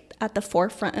like at the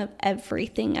forefront of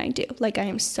everything I do. Like, I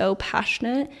am so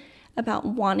passionate about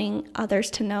wanting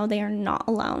others to know they are not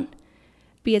alone.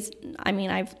 Because, I mean,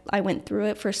 I went through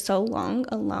it for so long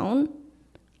alone.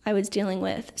 I was dealing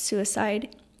with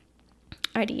suicide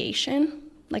ideation.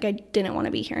 Like, I didn't want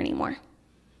to be here anymore.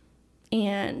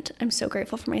 And I'm so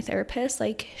grateful for my therapist.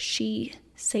 Like, she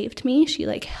saved me. She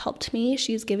like helped me.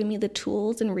 She's given me the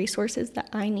tools and resources that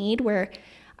I need, where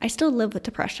I still live with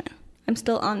depression. I'm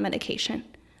still on medication.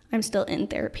 I'm still in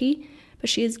therapy, but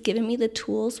she has given me the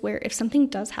tools where if something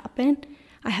does happen,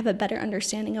 I have a better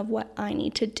understanding of what I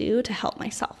need to do to help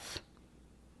myself.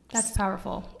 That's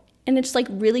powerful. And it's like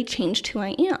really changed who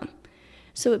I am.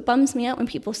 So it bums me out when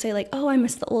people say like, oh, I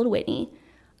miss the old Whitney.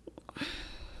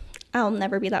 I'll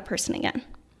never be that person again.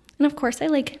 And of course I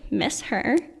like miss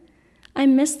her. I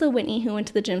miss the Whitney who went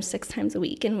to the gym 6 times a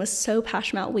week and was so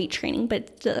passionate about weight training,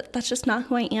 but that's just not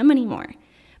who I am anymore.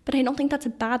 But I don't think that's a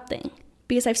bad thing,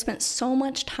 because I've spent so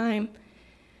much time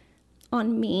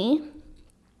on me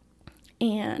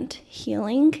and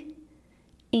healing,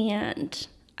 and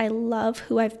I love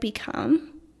who I've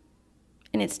become.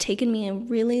 And it's taken me a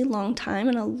really long time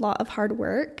and a lot of hard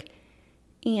work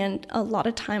and a lot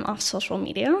of time off social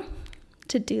media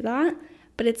to do that.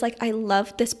 But it's like, I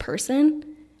love this person.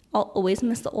 I'll always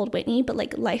miss the old Whitney, but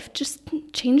like life just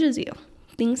changes you.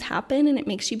 Things happen and it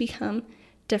makes you become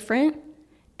different,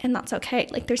 and that's okay.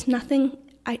 Like, there's nothing,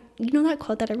 you know that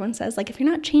quote that everyone says, like, if you're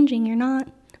not changing, you're not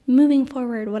moving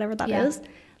forward, whatever that is.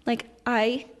 Like,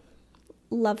 I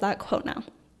love that quote now,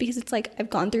 because it's like, I've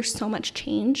gone through so much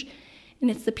change,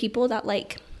 and it's the people that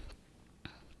like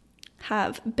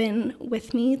have been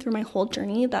with me through my whole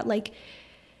journey that like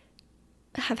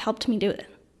have helped me do it.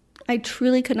 I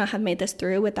truly could not have made this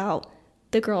through without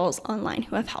the girls online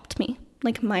who have helped me.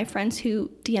 Like, my friends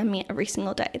who DM me every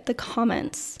single day, the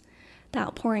comments, the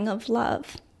outpouring of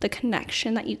love, the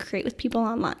connection that you create with people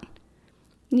online.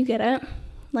 You get it?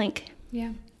 Like,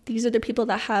 yeah, these are the people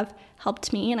that have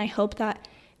helped me, and I hope that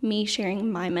me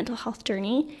sharing my mental health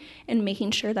journey and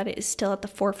making sure that it is still at the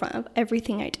forefront of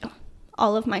everything I do,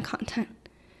 all of my content,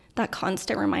 that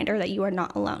constant reminder that you are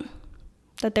not alone,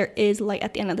 that there is light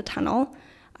at the end of the tunnel.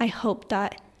 I hope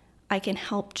that I can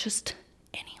help just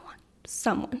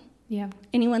someone,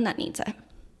 anyone that needs it.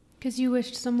 Because you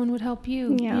wished someone would help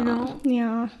you, you know?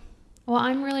 Yeah. Well,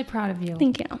 I'm really proud of you.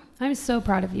 Thank you. I'm so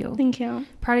proud of you. Thank you.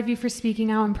 Proud of you for speaking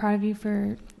out. I'm proud of you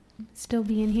for still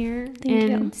being here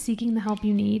and seeking the help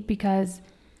you need, because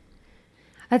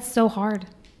that's so hard.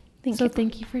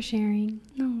 Thank you for sharing.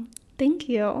 No, thank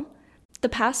you. The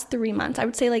past 3 months, I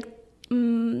would say like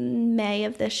May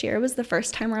of this year was the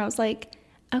first time where I was like,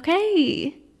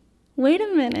 okay, wait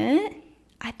a minute.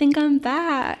 I think I'm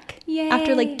back. Yay.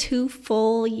 After like 2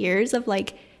 full years of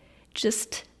like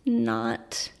just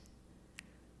not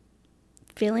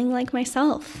feeling like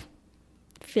myself,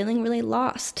 feeling really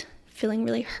lost, feeling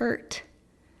really hurt.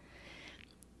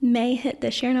 May hit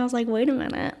this year and I was like, wait a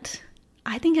minute.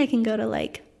 I think I can go to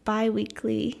like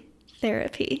bi-weekly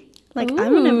therapy. Like,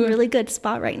 I'm in a really good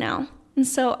spot right now. And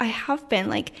so I have been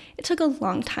like, it took a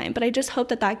long time, but I just hope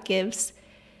that that gives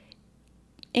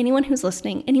anyone who's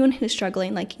listening, anyone who's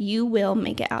struggling, like, you will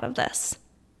make it out of this.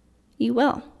 You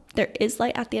will. There is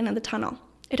light at the end of the tunnel.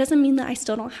 It doesn't mean that I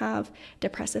still don't have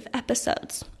depressive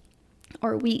episodes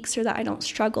or weeks, or that I don't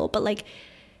struggle, but like,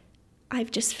 I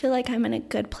just feel like I'm in a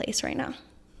good place right now.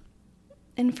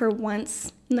 And for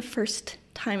once in the first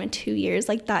time in 2 years,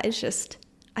 like, that is just,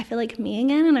 I feel like me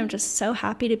again, and I'm just so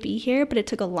happy to be here. But it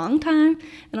took a long time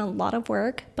and a lot of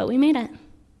work, but we made it.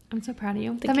 I'm so proud of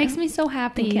you. Thank you. Makes me so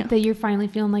happy that you're finally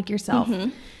feeling like yourself. Mm-hmm.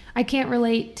 I can't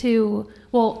relate to,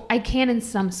 well, I can in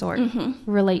some sort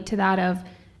relate to that of,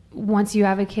 once you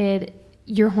have a kid,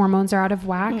 your hormones are out of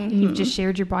whack and you've just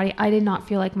shared your body. I did not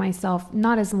feel like myself,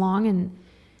 not as long,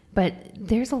 but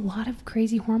there's a lot of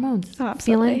crazy hormones. Oh,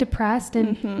 feeling depressed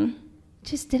and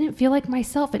just didn't feel like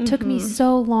myself. It took me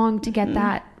so long to get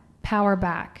that power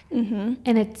back.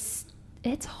 And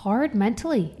it's hard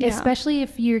mentally, especially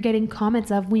if you're getting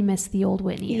comments of, we miss the old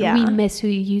Whitney, or we miss who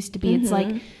you used to be. It's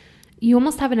like, you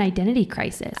almost have an identity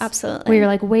crisis. Absolutely. Where you're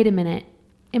like, wait a minute,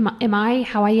 am I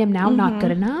how I am now not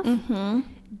good enough?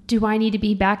 Do I need to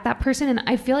be back that person? And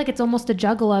I feel like it's almost a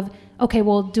juggle of, okay,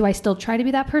 well, do I still try to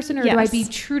be that person, or do I be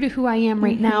true to who I am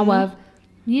right now of,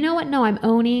 you know what? No, I'm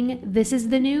owning, this is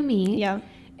the new me. Yeah.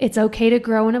 It's okay to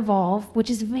grow and evolve, which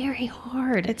is very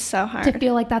hard. It's so hard to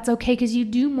feel like that's okay, because you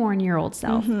do mourn your old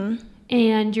self.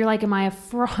 And you're like, am I a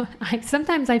fraud?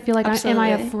 Sometimes I feel like, am I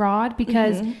a fraud?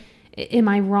 Because am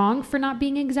I wrong for not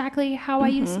being exactly how I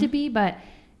used to be? But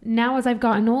now as I've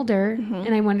gotten older,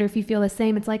 and I wonder if you feel the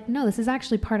same, it's like, no, this is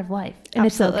actually part of life. And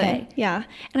it's okay. Yeah.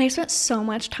 And I spent so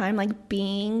much time like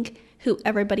being who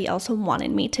everybody else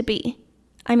wanted me to be.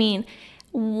 I mean,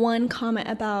 one comment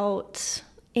about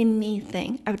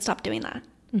anything, I would stop doing that.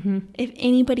 If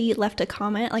anybody left a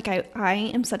comment, like I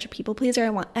am such a people pleaser. I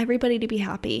want everybody to be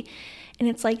happy. And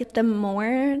it's like the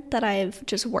more that I've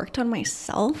just worked on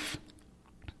myself,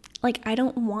 like I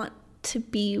don't want to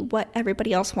be what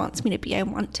everybody else wants me to be. I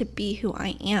want to be who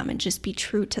I am and just be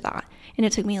true to that. And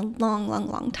it took me a long, long,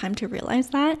 long time to realize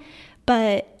that.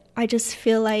 But I just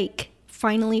feel like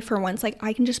finally for once, like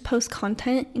I can just post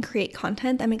content and create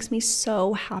content that makes me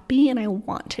so happy and I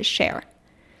want to share.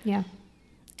 Yeah.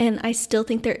 And I still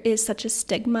think there is such a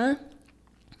stigma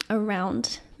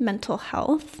around mental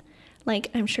health. Like,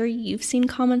 I'm sure you've seen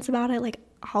comments about it. Like,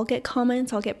 I'll get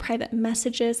comments, I'll get private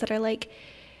messages that are like,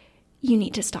 you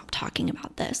need to stop talking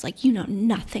about this. Like, you know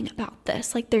nothing about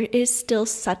this. Like, there is still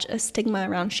such a stigma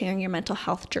around sharing your mental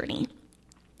health journey.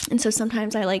 And so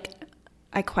sometimes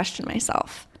I question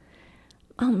myself.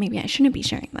 Oh, maybe I shouldn't be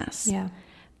sharing this. Yeah.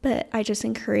 But I just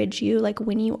encourage you, like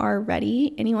when you are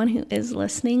ready, anyone who is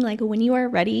listening, like when you are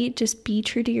ready, just be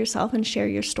true to yourself and share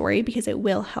your story because it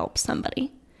will help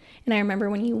somebody. And I remember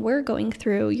when you were going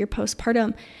through your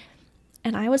postpartum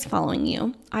and I was following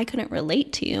you, I couldn't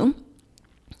relate to you,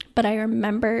 but I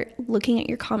remember looking at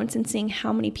your comments and seeing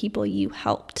how many people you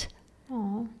helped.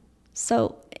 Aww.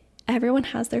 So everyone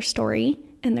has their story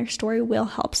and their story will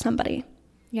help somebody.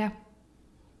 Yeah.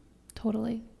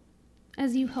 Totally.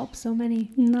 As you help so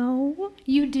many. No.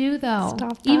 You do though.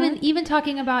 Stop that. Even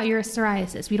talking about your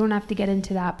psoriasis, we don't have to get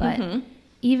into that, but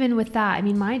even with that, I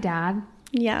mean, my dad,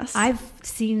 Yes. I've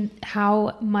seen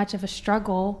how much of a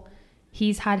struggle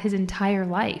he's had his entire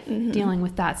life dealing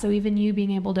with that. So even you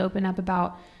being able to open up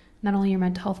about not only your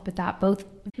mental health, but that, both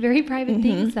very private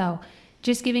things though,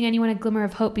 just giving anyone a glimmer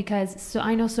of hope because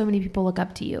I know so many people look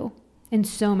up to you in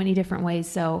so many different ways.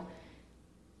 So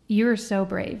you're so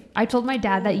brave. I told my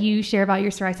dad that you share about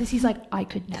your psoriasis. He's like, I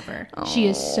could never. Aww. She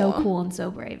is so cool and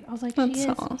so brave. I was like, that's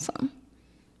so awesome.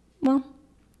 Well,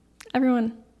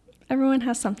 everyone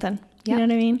has something. You know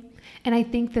what I mean? And I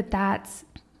think that that's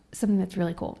something that's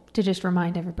really cool to just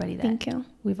remind everybody that Thank you.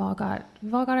 We've all got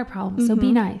our problems. So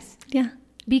be nice. Yeah.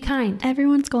 Be kind.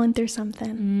 Everyone's going through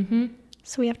something.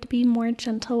 So we have to be more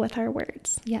gentle with our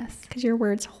words. Yes. Because your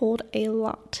words hold a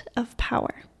lot of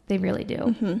power. They really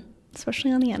do.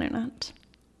 Especially on the internet.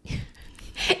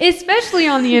 Especially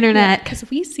on the internet. Because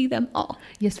we see them all.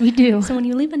 Yes, we do. So when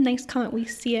you leave a nice comment, we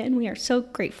see it and we are so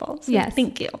grateful. So yes.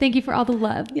 Thank you. Thank you for all the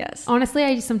love. Yes.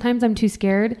 Honestly, sometimes I'm too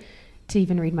scared to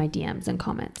even read my DMs and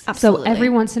comments. Absolutely. So every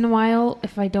once in a while,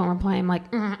 if I don't reply, I'm like,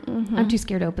 I'm too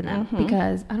scared to open them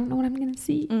because I don't know what I'm going to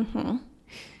see.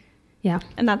 Yeah.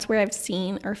 And that's where I've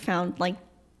seen or found like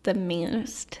the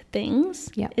meanest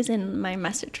things is in my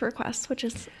message requests, which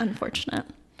is unfortunate.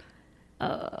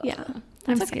 Yeah.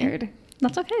 I'm scared.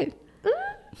 That's okay.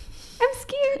 I'm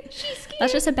scared. She's scared.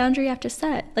 That's just a boundary you have to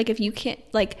set. Like if you can't,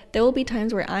 like there will be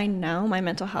times where I know my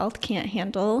mental health can't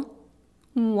handle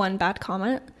one bad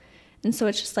comment. And so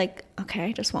it's just like, okay,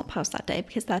 I just won't post that day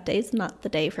because that day is not the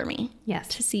day for me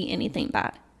to see anything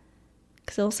bad.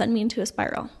 Because it'll send me into a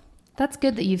spiral. That's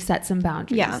good that you've set some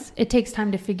boundaries. Yeah. It takes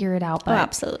time to figure it out. But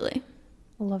absolutely.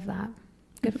 I love that.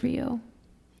 Good for you.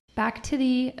 Back to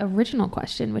the original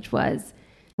question, which was,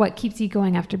 what keeps you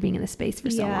going after being in the space for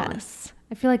so long?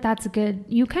 I feel like that's a good,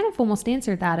 you kind of almost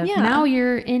answered that. Now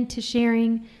you're into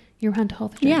sharing your mental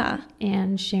health journey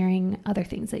and sharing other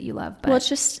things that you love. But well, it's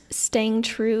just staying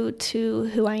true to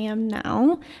who I am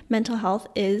now. Mental health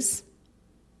is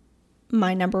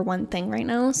my number one thing right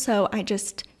now. So I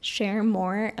just share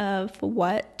more of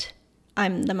what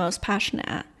I'm the most passionate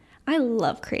at. I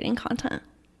love creating content.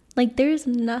 Like there's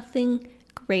nothing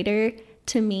greater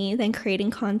to me than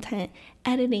creating content,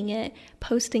 editing it,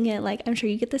 posting it. Like I'm sure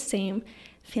you get the same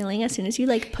feeling as soon as you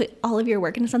like put all of your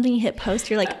work into something, you hit post,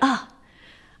 you're like,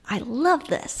 I love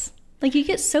this. Like you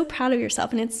get so proud of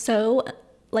yourself and it's so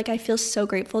like I feel so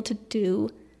grateful to do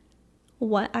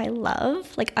what I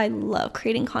love. Like I love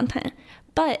creating content.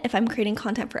 But if I'm creating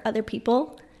content for other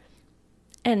people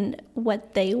and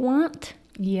what they want,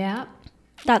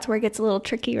 that's where it gets a little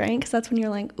tricky, right? Because that's when you're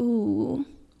like, ooh,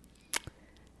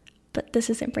 but this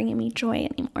isn't bringing me joy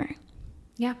anymore.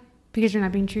 Yeah, because you're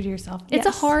not being true to yourself. It's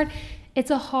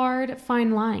a hard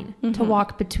fine line to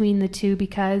walk between the two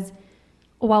because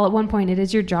while at one point it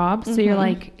is your job, so you're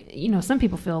like, some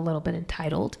people feel a little bit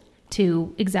entitled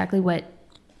to exactly what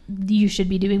you should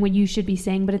be doing, what you should be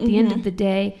saying. But at the end of the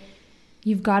day,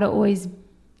 you've got to always,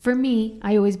 for me,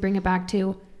 I always bring it back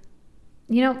to,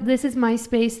 this is my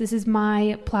space. This is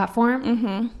my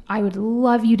platform. I would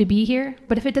love you to be here.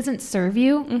 But if it doesn't serve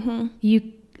you,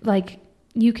 you like,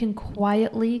 you can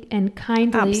quietly and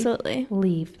kindly Absolutely.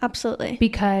 leave. Absolutely.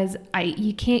 Because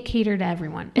you can't cater to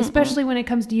everyone, especially when it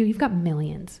comes to you. You've got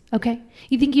millions, okay?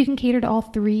 You think you can cater to all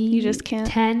 3, You just can't.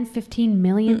 10, 15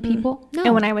 million people? No.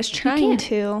 And when I was trying can't.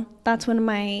 to, that's when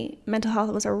my mental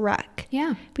health was a wreck.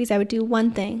 Yeah. Because I would do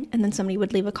one thing and then somebody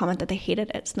would leave a comment that they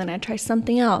hated it. So then I'd try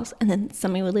something else and then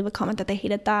somebody would leave a comment that they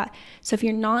hated that. So if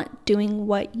you're not doing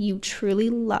what you truly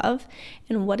love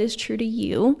and what is true to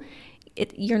you,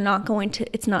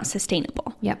 it's not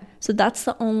sustainable. Yep. So that's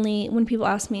when people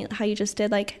ask me how you just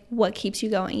did, like, what keeps you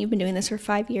going? You've been doing this for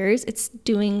 5 years. It's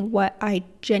doing what I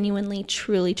genuinely,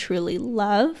 truly, truly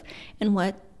love and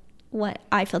what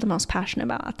I feel the most passionate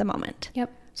about at the moment.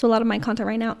 Yep. So a lot of my content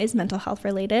right now is mental health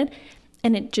related,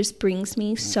 and it just brings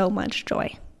me so much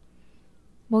joy.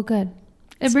 Well, good.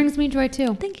 It brings me joy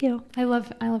too. Thank you. I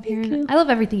love hearing you. it. I love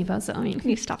everything you post. So, I mean, Can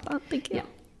you stop that? Thank you.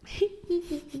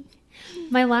 Yeah.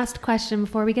 My last question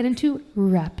before we get into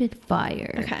rapid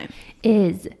fire Okay.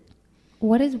 is,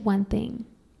 what is one thing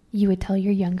you would tell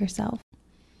your younger self?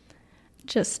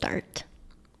 Just start.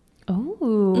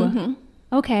 Oh,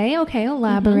 okay.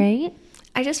 Elaborate.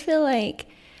 I just feel like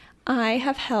I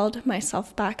have held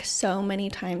myself back so many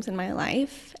times in my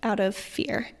life out of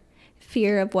fear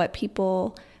of what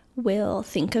people will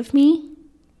think of me,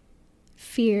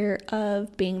 fear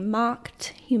of being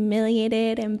mocked,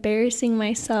 humiliated, embarrassing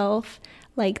myself.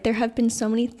 Like, there have been so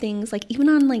many things, like even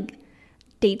on like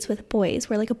dates with boys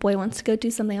where like a boy wants to go do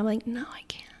something, I'm like, no, I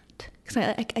can't, because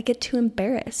I get too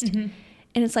embarrassed. And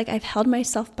it's like I've held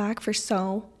myself back for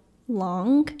so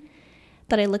long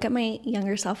that I look at my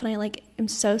younger self and I like am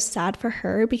so sad for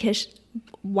her, because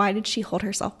why did she hold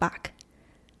herself back?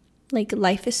 Like,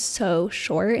 life is so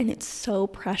short and it's so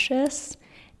precious,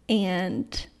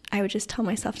 and I would just tell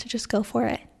myself to just go for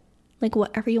it. Like,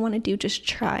 whatever you want to do, just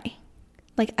try.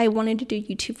 Like, I wanted to do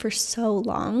YouTube for so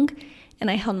long and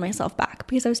I held myself back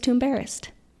because I was too embarrassed.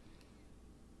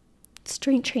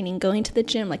 Strength training, going to the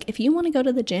gym. Like, if you want to go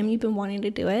to the gym, you've been wanting to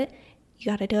do it, you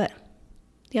got to do it.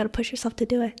 You got to push yourself to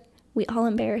do it. We all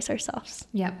embarrass ourselves.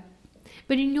 Yep.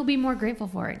 But you'll be more grateful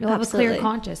for it. You'll Absolutely. have a clear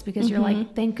conscience because you're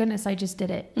like, thank goodness I just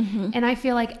did it. And I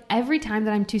feel like every time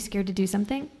that I'm too scared to do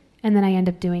something and then I end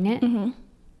up doing it,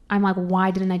 I'm like,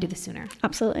 why didn't I do this sooner?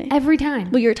 Absolutely. Every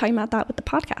time. Well, you were talking about that with the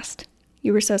podcast.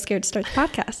 You were so scared to start the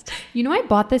podcast. You know, I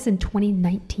bought this in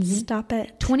 2019. Stop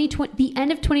it. 2020, the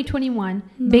end of 2021,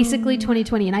 basically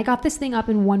 2020. And I got this thing up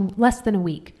in less than a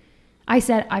week. I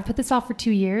said, I put this off for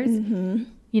 2 years.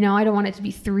 You know, I don't want it to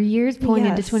be 3 years pulling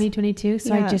into 2022.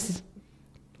 So I just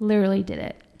literally did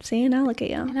it. See, now look at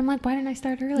you. And I'm like, why didn't I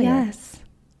start earlier? Yes.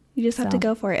 You just have to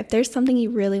go for it. If there's something you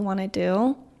really want to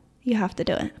do, you have to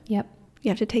do it. Yep. You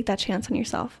have to take that chance on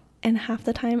yourself. And half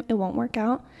the time it won't work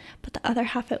out, but the other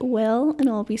half it will, and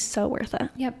it will be so worth it.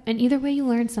 Yep. And either way, you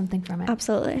learn something from it.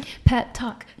 Absolutely. Pet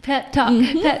talk, pet talk,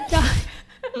 pet talk.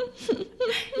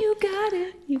 You got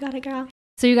it. You got it, girl.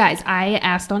 So you guys, I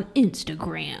asked on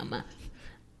Instagram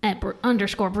at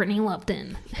 _ Brittany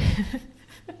Lupton.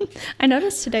 I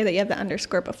noticed today that you have the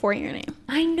underscore before your name.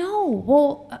 I know.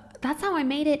 Well, that's how I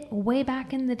made it way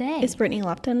back in the day. Is Brittany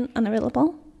Lupton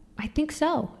unavailable? I think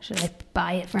so. Should I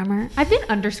buy it from her? I've been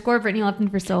 _ Brittany Lupton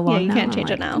for so long. Yeah, you now. can't change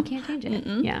it now. You can't change it.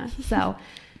 Yeah. So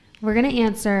we're going to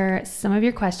answer some of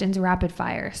your questions rapid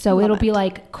fire. So it'll be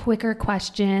like quicker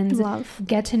questions. Love.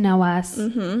 Get to know us.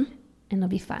 And it'll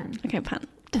be fun. Okay,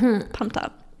 pumped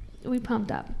up. We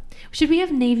pumped up. Should we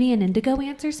have Navy and Indigo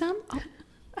answer some? Oh,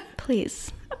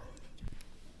 please.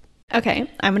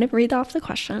 Okay, I'm going to read off the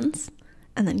questions,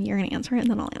 and then you're going to answer it, and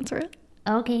then I'll answer it.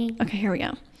 Okay. Okay, here we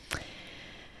go.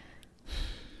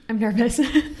 I'm nervous. What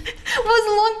was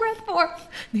the long breath for?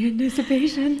 The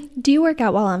anticipation. Do you work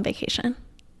out while on vacation?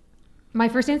 My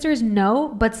first answer is no,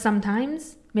 but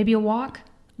sometimes. Maybe a walk,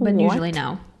 but What? usually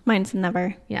no. Mine's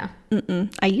never. Yeah.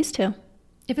 I used to.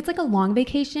 If it's like a long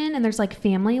vacation and there's like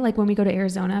family, like when we go to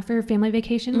Arizona for family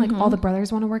vacation, like all the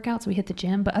brothers want to work out, so we hit the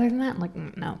gym. But other than that, like,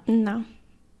 no. No.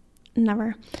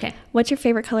 Never. Okay. What's your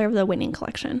favorite color of the Winning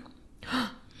collection?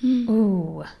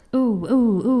 Ooh.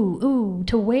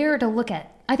 To wear or to look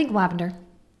at? I think lavender.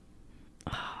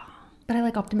 But I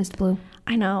like Optimist blue.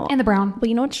 I know. And the brown. Well,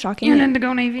 you know what's shocking? And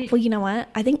indigo navy. Well, you know what?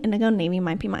 I think indigo navy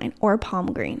might be mine, or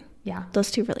palm green. Yeah. Those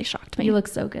two really shocked me. You look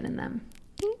so good in them.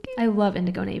 Thank you. I love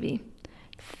indigo navy.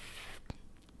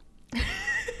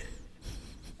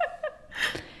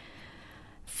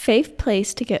 Fave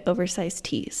place to get oversized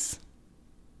tees.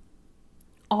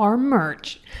 Our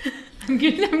merch. I'm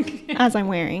kidding. As I'm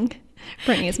wearing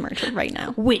Brittany's merch right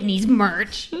now. Whitney's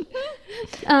merch.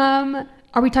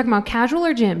 Are we talking about casual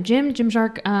or gym?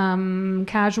 Gymshark,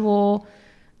 casual.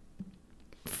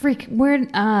 Freak, where,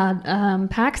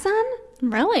 PacSun?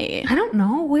 Really? I don't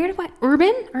know. Where do I...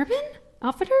 Urban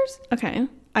Outfitters? Okay.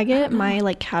 I get my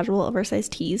like casual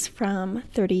oversized tees from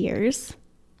 30 Years.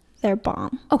 They're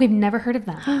bomb. Okay, I've never heard of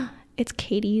them. It's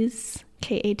Katie's,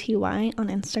 Katy, on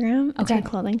Instagram. It's Okay. her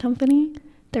clothing company.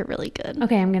 They're really good.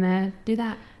 Okay, I'm gonna do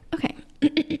that. Okay.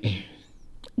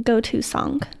 Go-to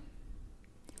song.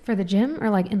 For the gym or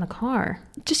like in the car?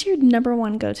 Just your number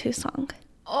one go-to song.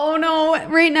 Oh no,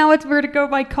 right now it's Vertigo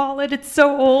by Khalid. It's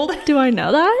so old. Do I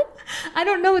know that? I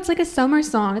don't know. It's like a summer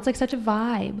song. It's like such a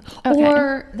vibe. Okay.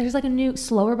 Or there's like a new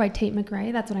Slower by Tate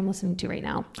McRae. That's what I'm listening to right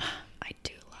now. I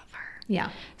do love her. Yeah.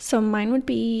 So mine would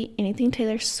be anything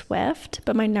Taylor Swift,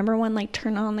 but my number one like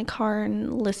turn on the car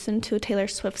and listen to a Taylor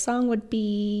Swift song would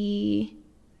be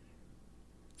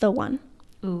The One.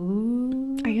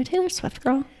 Ooh. Are you a Taylor Swift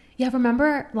girl? Yeah,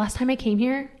 remember last time I came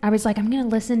here, I was like, I'm going to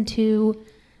listen to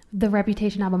the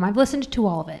Reputation album. I've listened to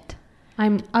all of it.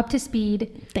 I'm up to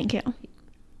speed. Thank you.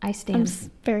 I I'm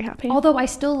stand. very happy. Although I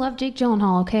still love Jake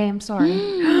Gyllenhaal, okay? I'm sorry.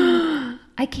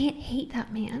 I can't hate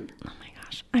that man. Oh my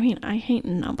gosh. I mean, I hate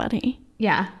nobody.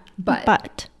 Yeah,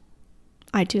 But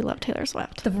I do love Taylor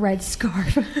Swift. the red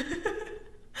scarf.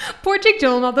 Poor Jake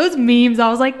Gyllenhaal. Those memes, I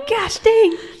was like, gosh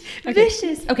dang. Okay.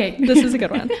 Vicious. Okay. This is a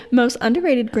good one. Most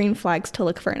underrated green flags to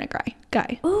look for in a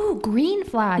guy. Ooh, green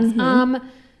flags.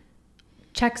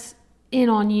 Checks in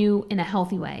on you in a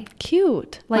healthy way.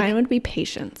 Cute. Like- Mine would be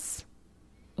patience.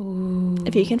 Ooh,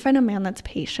 If you can find a man that's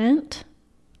patient,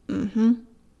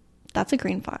 that's a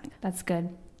green flag. that's good.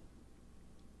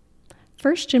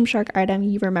 First Gymshark item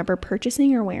you remember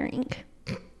purchasing or wearing?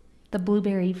 The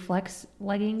blueberry flex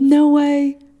leggings. No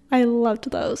way. I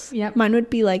loved those. Yep. Mine would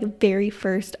be like very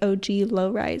first OG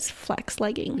low-rise flex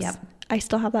leggings. Yep. I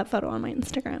still have that photo on my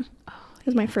Instagram. It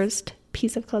was my first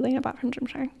piece of clothing I bought from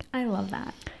Gymshark. I love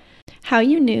that. How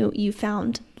you knew you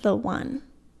found the one?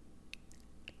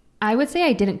 I would say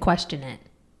I didn't question it.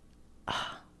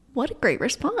 What a great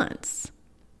response.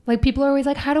 Like people are always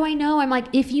like, how do I know? I'm like,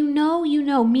 if you know, you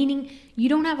know, meaning you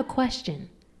don't have a question.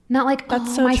 Not like, That's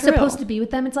oh, so am I true. supposed to be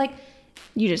with them? It's like,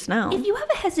 You just know. if you have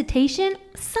a hesitation,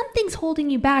 something's holding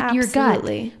you back,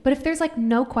 Absolutely. your gut. But if there's like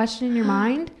no question in your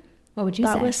mind, what would you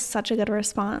That say? was such a good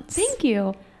response. Thank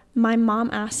you. My mom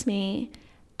asked me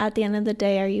at the end of the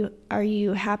day, are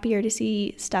you happier to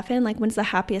see Stefan? Like, when's the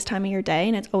happiest time of your day?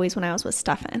 And it's always when I was with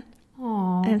Stefan.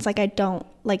 Aw. And it's like I don't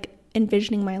like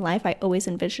envisioning my life. I always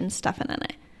envision Stefan in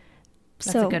it.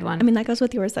 That's a good one. I mean, that goes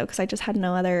with yours though, because I just had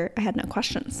I had no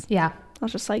questions. Yeah. I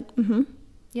was just like,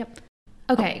 Yep.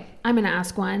 Okay. I'm going to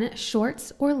ask one.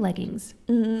 Shorts or leggings?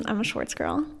 I'm a shorts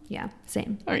girl. Yeah.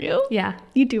 Same. Are you? Yeah.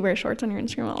 You do wear shorts on your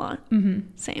Instagram a lot.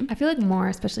 Same. I feel like more,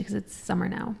 especially because it's summer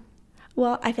now.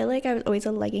 Well, I feel like I was always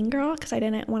a legging girl because I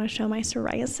didn't want to show my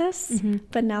psoriasis.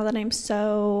 But now that I'm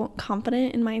so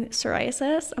confident in my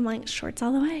psoriasis, I'm like, shorts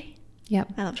all the way.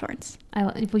 Yep. I love shorts.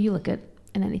 Well, you look good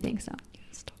in anything, so.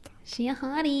 She a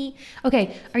hottie.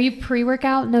 Okay. Are you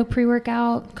pre-workout? No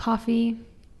pre-workout? Coffee?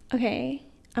 Okay,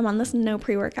 I'm on this no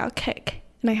pre-workout kick,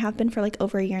 and I have been for like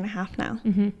over a year and a half now.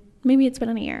 Maybe it's been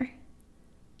a year.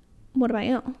 What about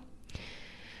you?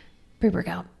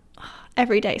 Pre-workout.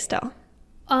 Every day still.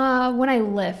 When I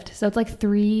lift. So it's like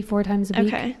 3-4 times a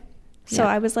week. Okay. So Yeah.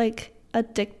 I was like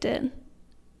addicted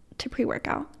to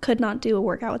pre-workout. Could not do a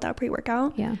workout without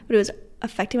pre-workout. Yeah. But it was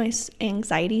affecting my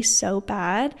anxiety so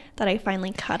bad that I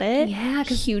finally cut it. Yeah,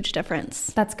 'cause- Huge difference.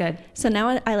 That's good. So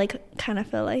now I like kind of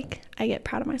feel like I get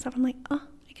proud of myself. I'm like, oh,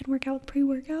 I can work out with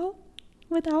pre-workout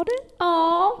without it.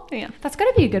 Oh. Yeah. That's got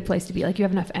to be a good place to be. Like you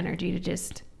have enough energy to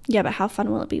just Yeah, but how fun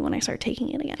will it be when I start taking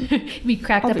it again? be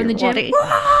cracked I'll up be in the gym. ready.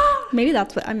 Maybe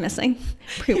that's what I'm missing.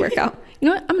 Pre-workout. You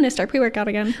know what? I'm going to start pre-workout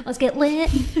again. Let's get lit.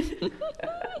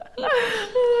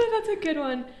 That's a good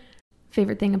one.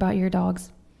 Favorite thing about your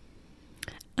dogs?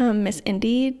 Miss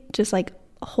Indy just like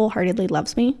wholeheartedly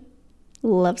loves me.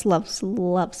 Loves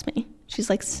me. She's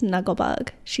like Snugglebug.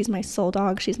 She's my soul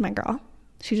dog. She's my girl.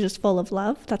 She's just full of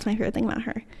love. That's my favorite thing about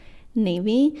her.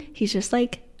 Navy, he's just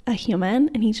like a human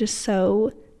and he's just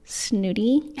so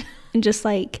snooty and just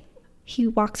like he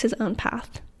walks his own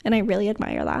path. And I really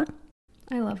admire that.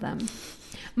 I love them.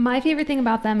 My favorite thing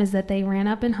about them is that they ran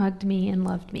up and hugged me and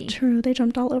loved me. True, they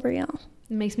jumped all over you.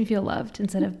 It makes me feel loved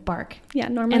instead of bark Yeah,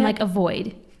 normally. and like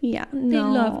avoid. Yeah,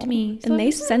 no. loved me. So And they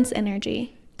I- sense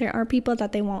energy. There are people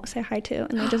that they won't say hi to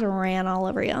and they just ran all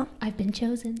over you. I've been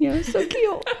chosen. Yeah, it's so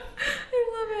cute.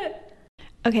 I love it.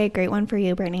 Okay, great one for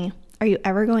you, Brittany. Are you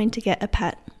ever going to get a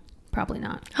pet? Probably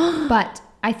not. But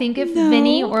I think if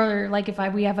Vinny or like if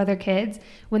we have other kids,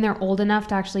 when they're old enough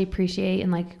to actually appreciate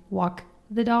and like walk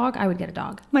the dog, I would get a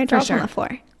dog. My for dog's sure. on the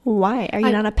floor. Why? Are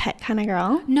you not a pet kind of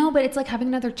girl? No, but it's like having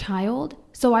another child.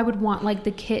 So I would want like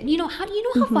the kid. You know how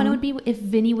fun it would be if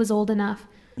Vinny was old enough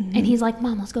and he's like,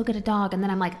 Mom, let's go get a dog. And then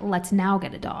I'm like, let's now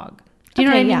get a dog. Do you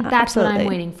know what I mean? Yeah, That's what I'm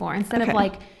absolutely. waiting for. Instead of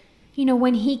like, you know,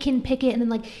 when he can pick it and then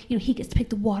like, you know, he gets to pick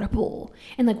the water bowl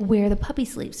and like where the puppy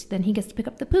sleeps. Then he gets to pick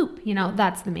up the poop. You know,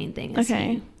 that's the main thing.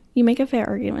 Okay. You make a fair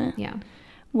argument. Yeah.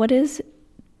 What is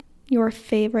your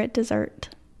favorite dessert?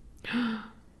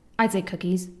 I'd say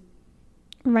cookies.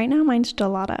 Right now, mine's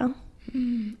gelato.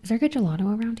 Is there good gelato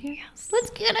around here? Yes. Let's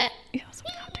get it. Yes,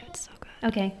 we have to. It's so good.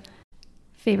 Okay.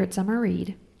 Favorite summer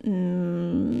read?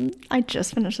 I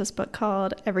just finished this book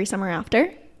called Every Summer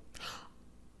After.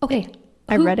 Okay.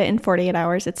 I read it in 48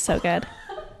 hours. It's so good.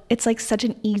 It's like such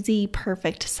an easy,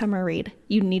 perfect summer read.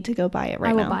 You need to go buy it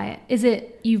right now. I will buy it. Is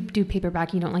it, you do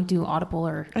paperback, you don't like do Audible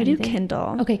or I do anything?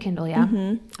 Kindle. Okay, Kindle, yeah. Or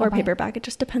I'll buy it. paperback. It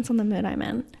just depends on the mood I'm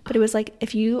in. But it was like,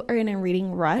 if you are in a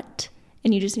reading rut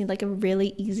and you just need like a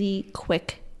really easy,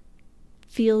 quick,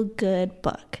 feel-good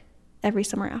book, Every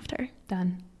Summer After.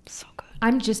 Done. So good.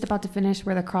 I'm just about to finish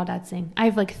Where the Crawdads Sing. I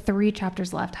have like 3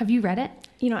 chapters left. Have you read it?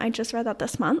 You know, I just read that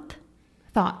this month.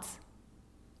 Thoughts?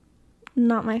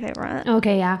 Not my favorite.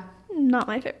 Okay, yeah. Not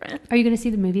my favorite. Are you going to see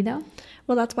the movie though?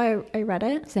 Well, that's why I read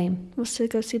it. Same. Was to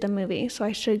go see the movie. So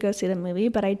I should go see the movie,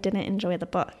 but I didn't enjoy the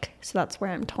book. So that's where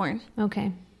I'm torn.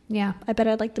 Okay. Yeah. I bet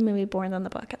I'd like the movie more than the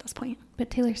book at this point. But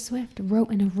Taylor Swift wrote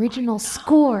an original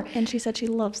score. And she said she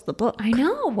loves the book. I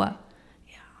know.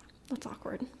 Yeah, that's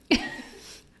awkward.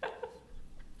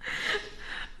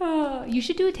 Oh, you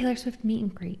should do a Taylor Swift meet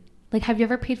and greet. Like, have you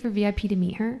ever paid for VIP to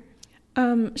meet her?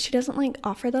 She doesn't like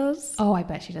offer those. Oh, I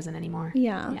bet she doesn't anymore.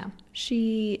 Yeah. Yeah.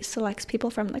 She selects people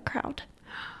from the crowd.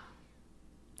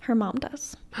 Her mom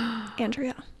does.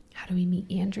 Andrea. How do we meet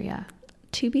Andrea?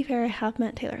 To be fair, I have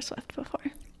met Taylor Swift before.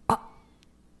 Oh,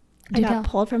 I got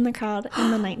pulled from the crowd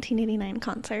in the 1989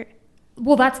 concert.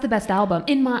 Well, that's the best album.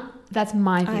 That's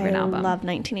my favorite I album. love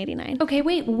 1989. Okay,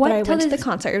 wait. What? But I tell went to us- the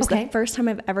concert. It was okay. the first time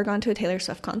I've ever gone to a Taylor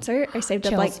Swift concert. I saved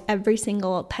up like Chills. every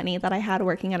single penny that I had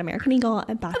working at American Eagle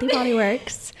and Bath & Body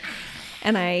Works.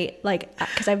 And I like,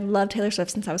 because I've loved Taylor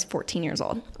Swift since I was 14 years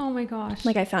old. Oh my gosh.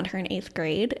 Like I found her in 8th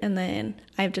grade and then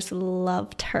I've just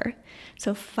loved her.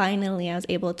 So finally I was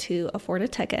able to afford a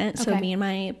ticket. So Okay. me and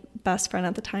my best friend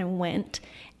at the time went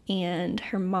and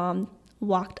her mom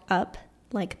walked up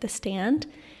like the stand.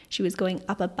 She was going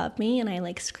up above me and I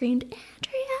like screamed,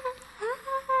 Andrea,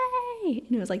 hi.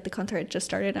 And it was like the concert had just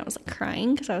started and I was like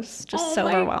crying because I was just so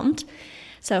overwhelmed.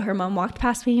 So her mom walked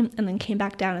past me and then came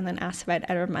back down and then asked if I'd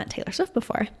ever met Taylor Swift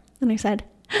before. And I said,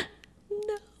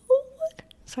 no.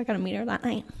 So I got to meet her that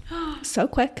night. So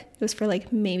quick. It was for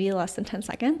like maybe less than 10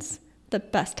 seconds. The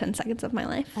best 10 seconds of my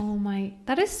life. Oh my,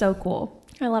 that is so cool.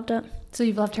 I loved it. So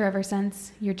you've loved her ever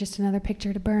since. You're just another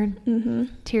picture to burn. Mm-hmm.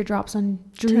 Teardrops on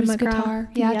Drew's McGraw. guitar.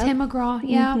 Yeah, Yep. Tim McGraw.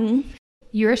 Yeah. Mm-hmm.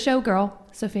 You're a show girl.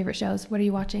 So favorite shows. What are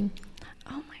you watching?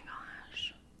 Oh my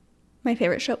gosh. My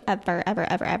favorite show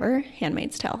ever,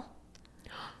 Handmaid's Tale.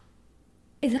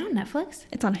 Is it on Netflix?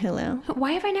 It's on Hulu.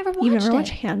 Why have I never watched You've never it?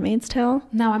 watched Handmaid's Tale?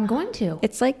 Now I'm going to.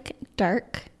 It's like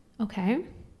dark. Okay.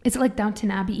 Is it like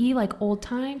Downton Abbey, like old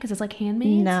time? Because it's like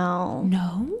Handmaids? No.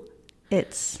 No?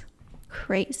 It's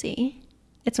crazy.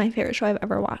 It's my favorite show I've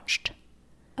ever watched.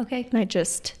 Okay. And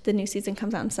the new season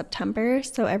comes out in September.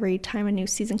 So every time a new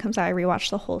season comes out, I rewatch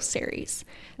the whole series.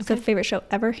 So Okay. favorite show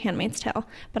ever, Handmaid's Tale.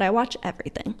 But I watch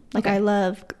everything. Like Okay. I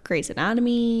love Grey's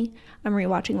Anatomy. I'm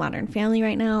rewatching Modern Family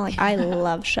right now. Like I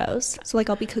love shows. So like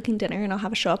I'll be cooking dinner and I'll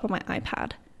have a show up on my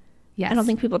iPad. Yes. I don't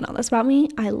think people know this about me.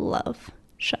 I love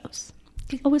shows.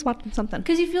 Always watching something.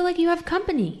 Because you feel like you have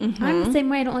company. I'm the same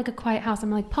way. I don't like a quiet house.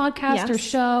 I'm like podcast or Yes.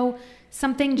 show,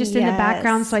 something just in the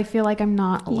background Yes. so I feel like I'm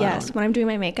not alone. Yes, when I'm doing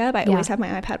my makeup, I Yeah. always have my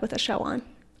iPad with a show on.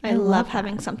 I love love that.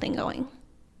 having something going.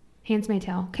 Handmaid's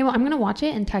Tale. Okay, well, I'm going to watch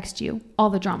it and text you all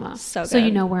the drama. So So you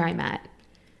good. know where I'm at.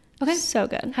 Okay. So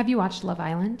good. Have you watched Love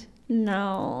Island?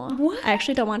 No. What? I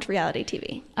actually don't watch reality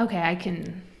TV. Okay, I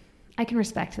can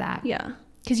respect that. Yeah.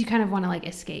 Because you kind of want to like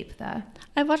escape the.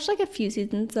 I've watched like a few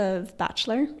seasons of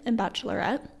Bachelor and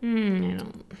Bachelorette.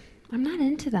 I'm not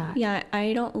into that. Yeah,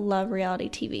 I don't love reality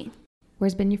TV.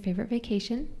 Where's been your favorite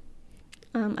vacation?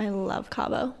 I love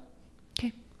Cabo.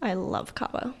 Okay. I love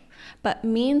Cabo. But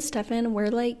me and Stefan, we're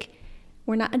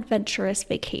not adventurous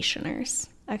vacationers.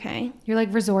 Okay. You're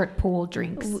like resort pool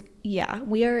drinks. Yeah,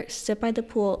 we are sit by the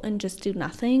pool and just do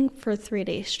nothing for 3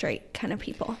 days straight kind of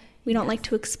people. We don't like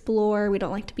to explore. We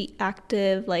don't like to be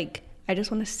active. Like, I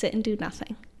just want to sit and do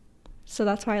nothing. So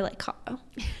that's why I like Cabo.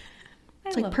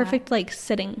 It's like love perfect, like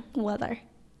sitting weather.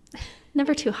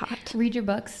 Never too hot. Read your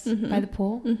books by the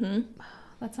pool. Mm-hmm.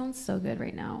 That sounds so good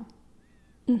right now.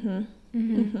 Mm-hmm.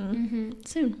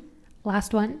 Soon.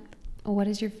 Last one. What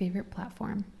is your favorite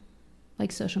platform?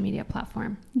 Like social media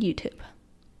platform? YouTube.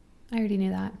 I already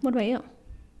knew that. What about you?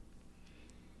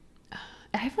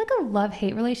 I have like a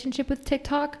love-hate relationship with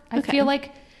TikTok. I Okay. feel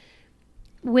like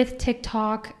with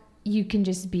TikTok, you can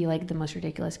just be like the most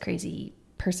ridiculous, crazy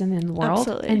person in the world.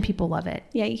 Absolutely. And people love it.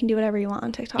 Yeah, you can do whatever you want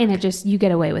on TikTok. And it just, you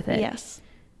get away with it. Yes.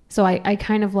 So I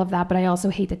kind of love that, but I also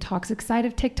hate the toxic side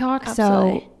of TikTok.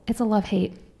 Absolutely. So it's a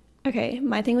love-hate. Okay,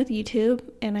 my thing with YouTube,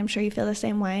 and I'm sure you feel the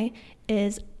same way,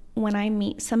 is when I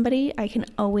meet somebody, I can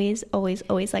always,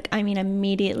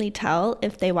 immediately tell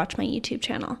if they watch my YouTube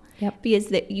channel. Yep.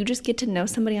 Because you just get to know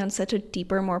somebody on such a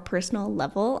deeper, more personal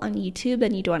level on YouTube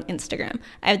than you do on Instagram.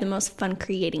 I have the most fun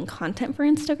creating content for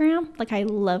Instagram. Like, I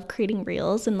love creating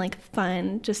reels and like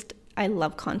fun, I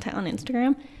love content on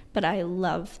Instagram, but I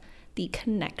love the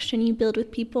connection you build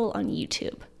with people on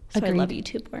YouTube. So Agreed. I love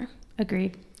YouTube more.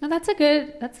 Agreed. No,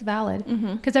 that's valid.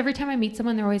 Because every time I meet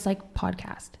someone, they're always like,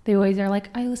 podcast. They always are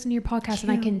like, I listen to your podcast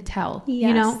and I can tell, Yes,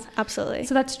 you know? absolutely.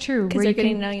 So that's true. Because where they're you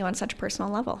getting can- to know you on such a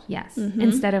personal level. Yes.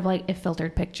 Instead of like a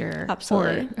filtered picture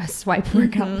Absolutely. or a swipe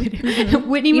workout video.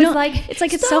 Whitney was like,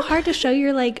 it's so hard to show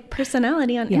your like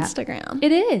personality on Instagram.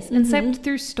 It is. Except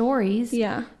through stories.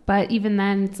 Yeah. But even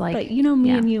then it's like, But you know, me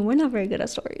yeah. and you, we're not very good at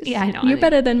stories. Yeah, I know. You're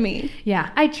better than me. Yeah,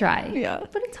 I try. Yeah.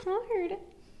 But it's hard.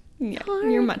 Yeah.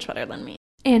 You're much better than me.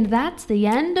 And that's the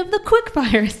end of the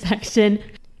quickfire section.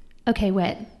 Okay,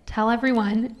 Whit, tell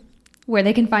everyone where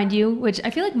they can find you, which I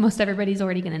feel like most everybody's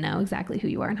already going to know exactly who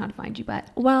you are and how to find you, but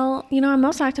Well, I'm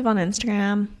most active on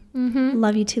Instagram.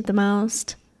 Love YouTube the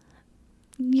most.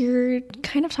 You're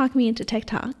kind of talking me into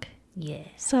TikTok. yeah.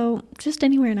 So just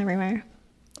anywhere and everywhere.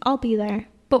 I'll be there.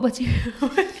 But what's your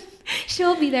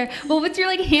she'll be there. Well, what's your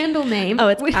like handle name? Oh,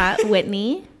 it's at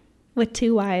Whitney with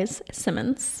 2 Y's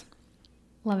Simmons.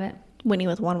 Love it. Whitney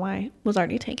with 1 Y was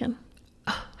already taken.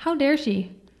 How dare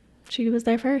she? She was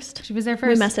there first. She was there We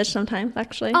first. messaged sometimes,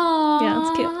 actually. Aww.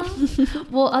 Yeah, it's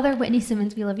cute. Well, other Whitney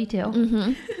Simmons, we love you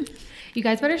too. You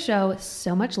guys better show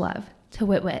so much love to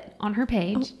Whit Whit on her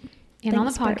page and on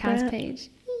the thanks, podcast Brit. page.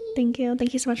 Thank you.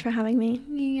 Thank you so much for having me.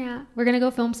 Yeah. We're going to go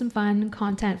film some fun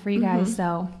content for you guys,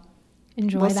 so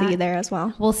enjoy We'll that. see you there as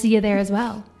well. We'll see you there as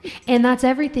well. And that's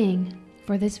everything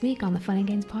for this week on the Fun and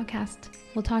Gains podcast.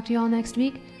 We'll talk to you all next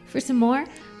week for some more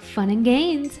fun and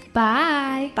gains.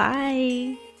 Bye.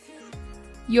 Bye.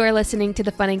 You're listening to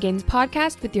the Fun and Gains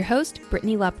podcast with your host,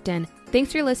 Brittany Lupton.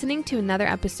 Thanks for listening to another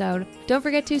episode. Don't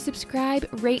forget to subscribe,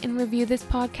 rate, and review this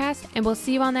podcast, and we'll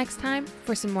see you all next time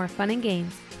for some more fun and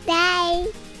gains. Bye.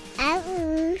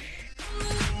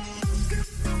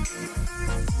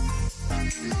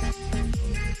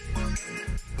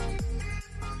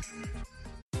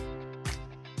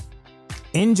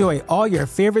 Enjoy all your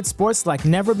favorite sports like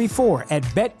never before at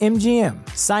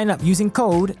BetMGM. Sign up using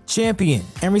code CHAMPION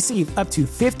and receive up to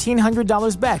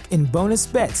 $1,500 back in bonus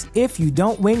bets if you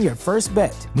don't win your first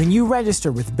bet. When you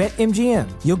register with BetMGM,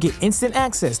 you'll get instant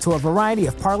access to a variety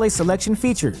of parlay selection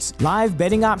features, live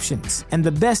betting options, and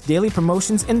the best daily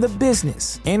promotions in the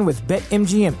business. And with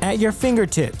BetMGM at your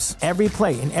fingertips, every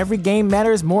play and every game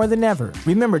matters more than ever.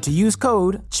 Remember to use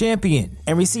code CHAMPION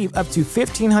and receive up to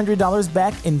 $1,500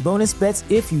 back in bonus bets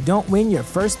if you don't win your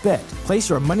first bet. Place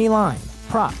your money line,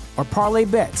 prop, or parlay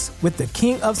bets with the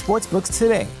king of sportsbooks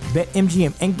today.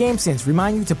 BetMGM and GameSense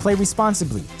remind you to play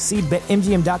responsibly. See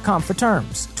BetMGM.com for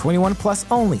terms. 21 plus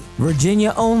only.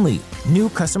 Virginia only. New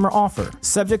customer offer.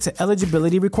 Subject to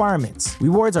eligibility requirements.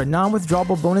 Rewards are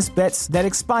non-withdrawable bonus bets that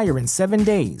expire in 7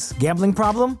 days. Gambling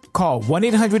problem? Call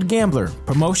 1-800-GAMBLER.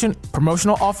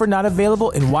 Promotional offer not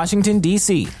available in Washington,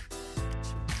 D.C.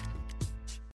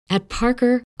 At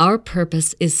Parker, our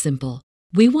purpose is simple.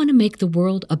 We want to make the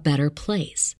world a better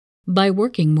place by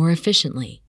working more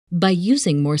efficiently, by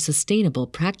using more sustainable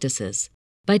practices,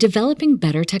 by developing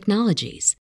better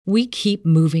technologies. We keep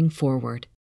moving forward.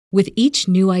 With each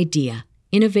new idea,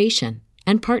 innovation,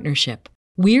 and partnership,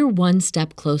 we're one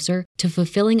step closer to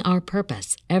fulfilling our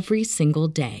purpose every single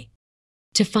day.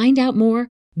 To find out more,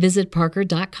 visit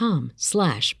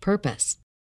parker.com/purpose.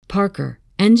 Parker,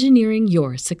 engineering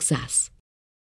your success.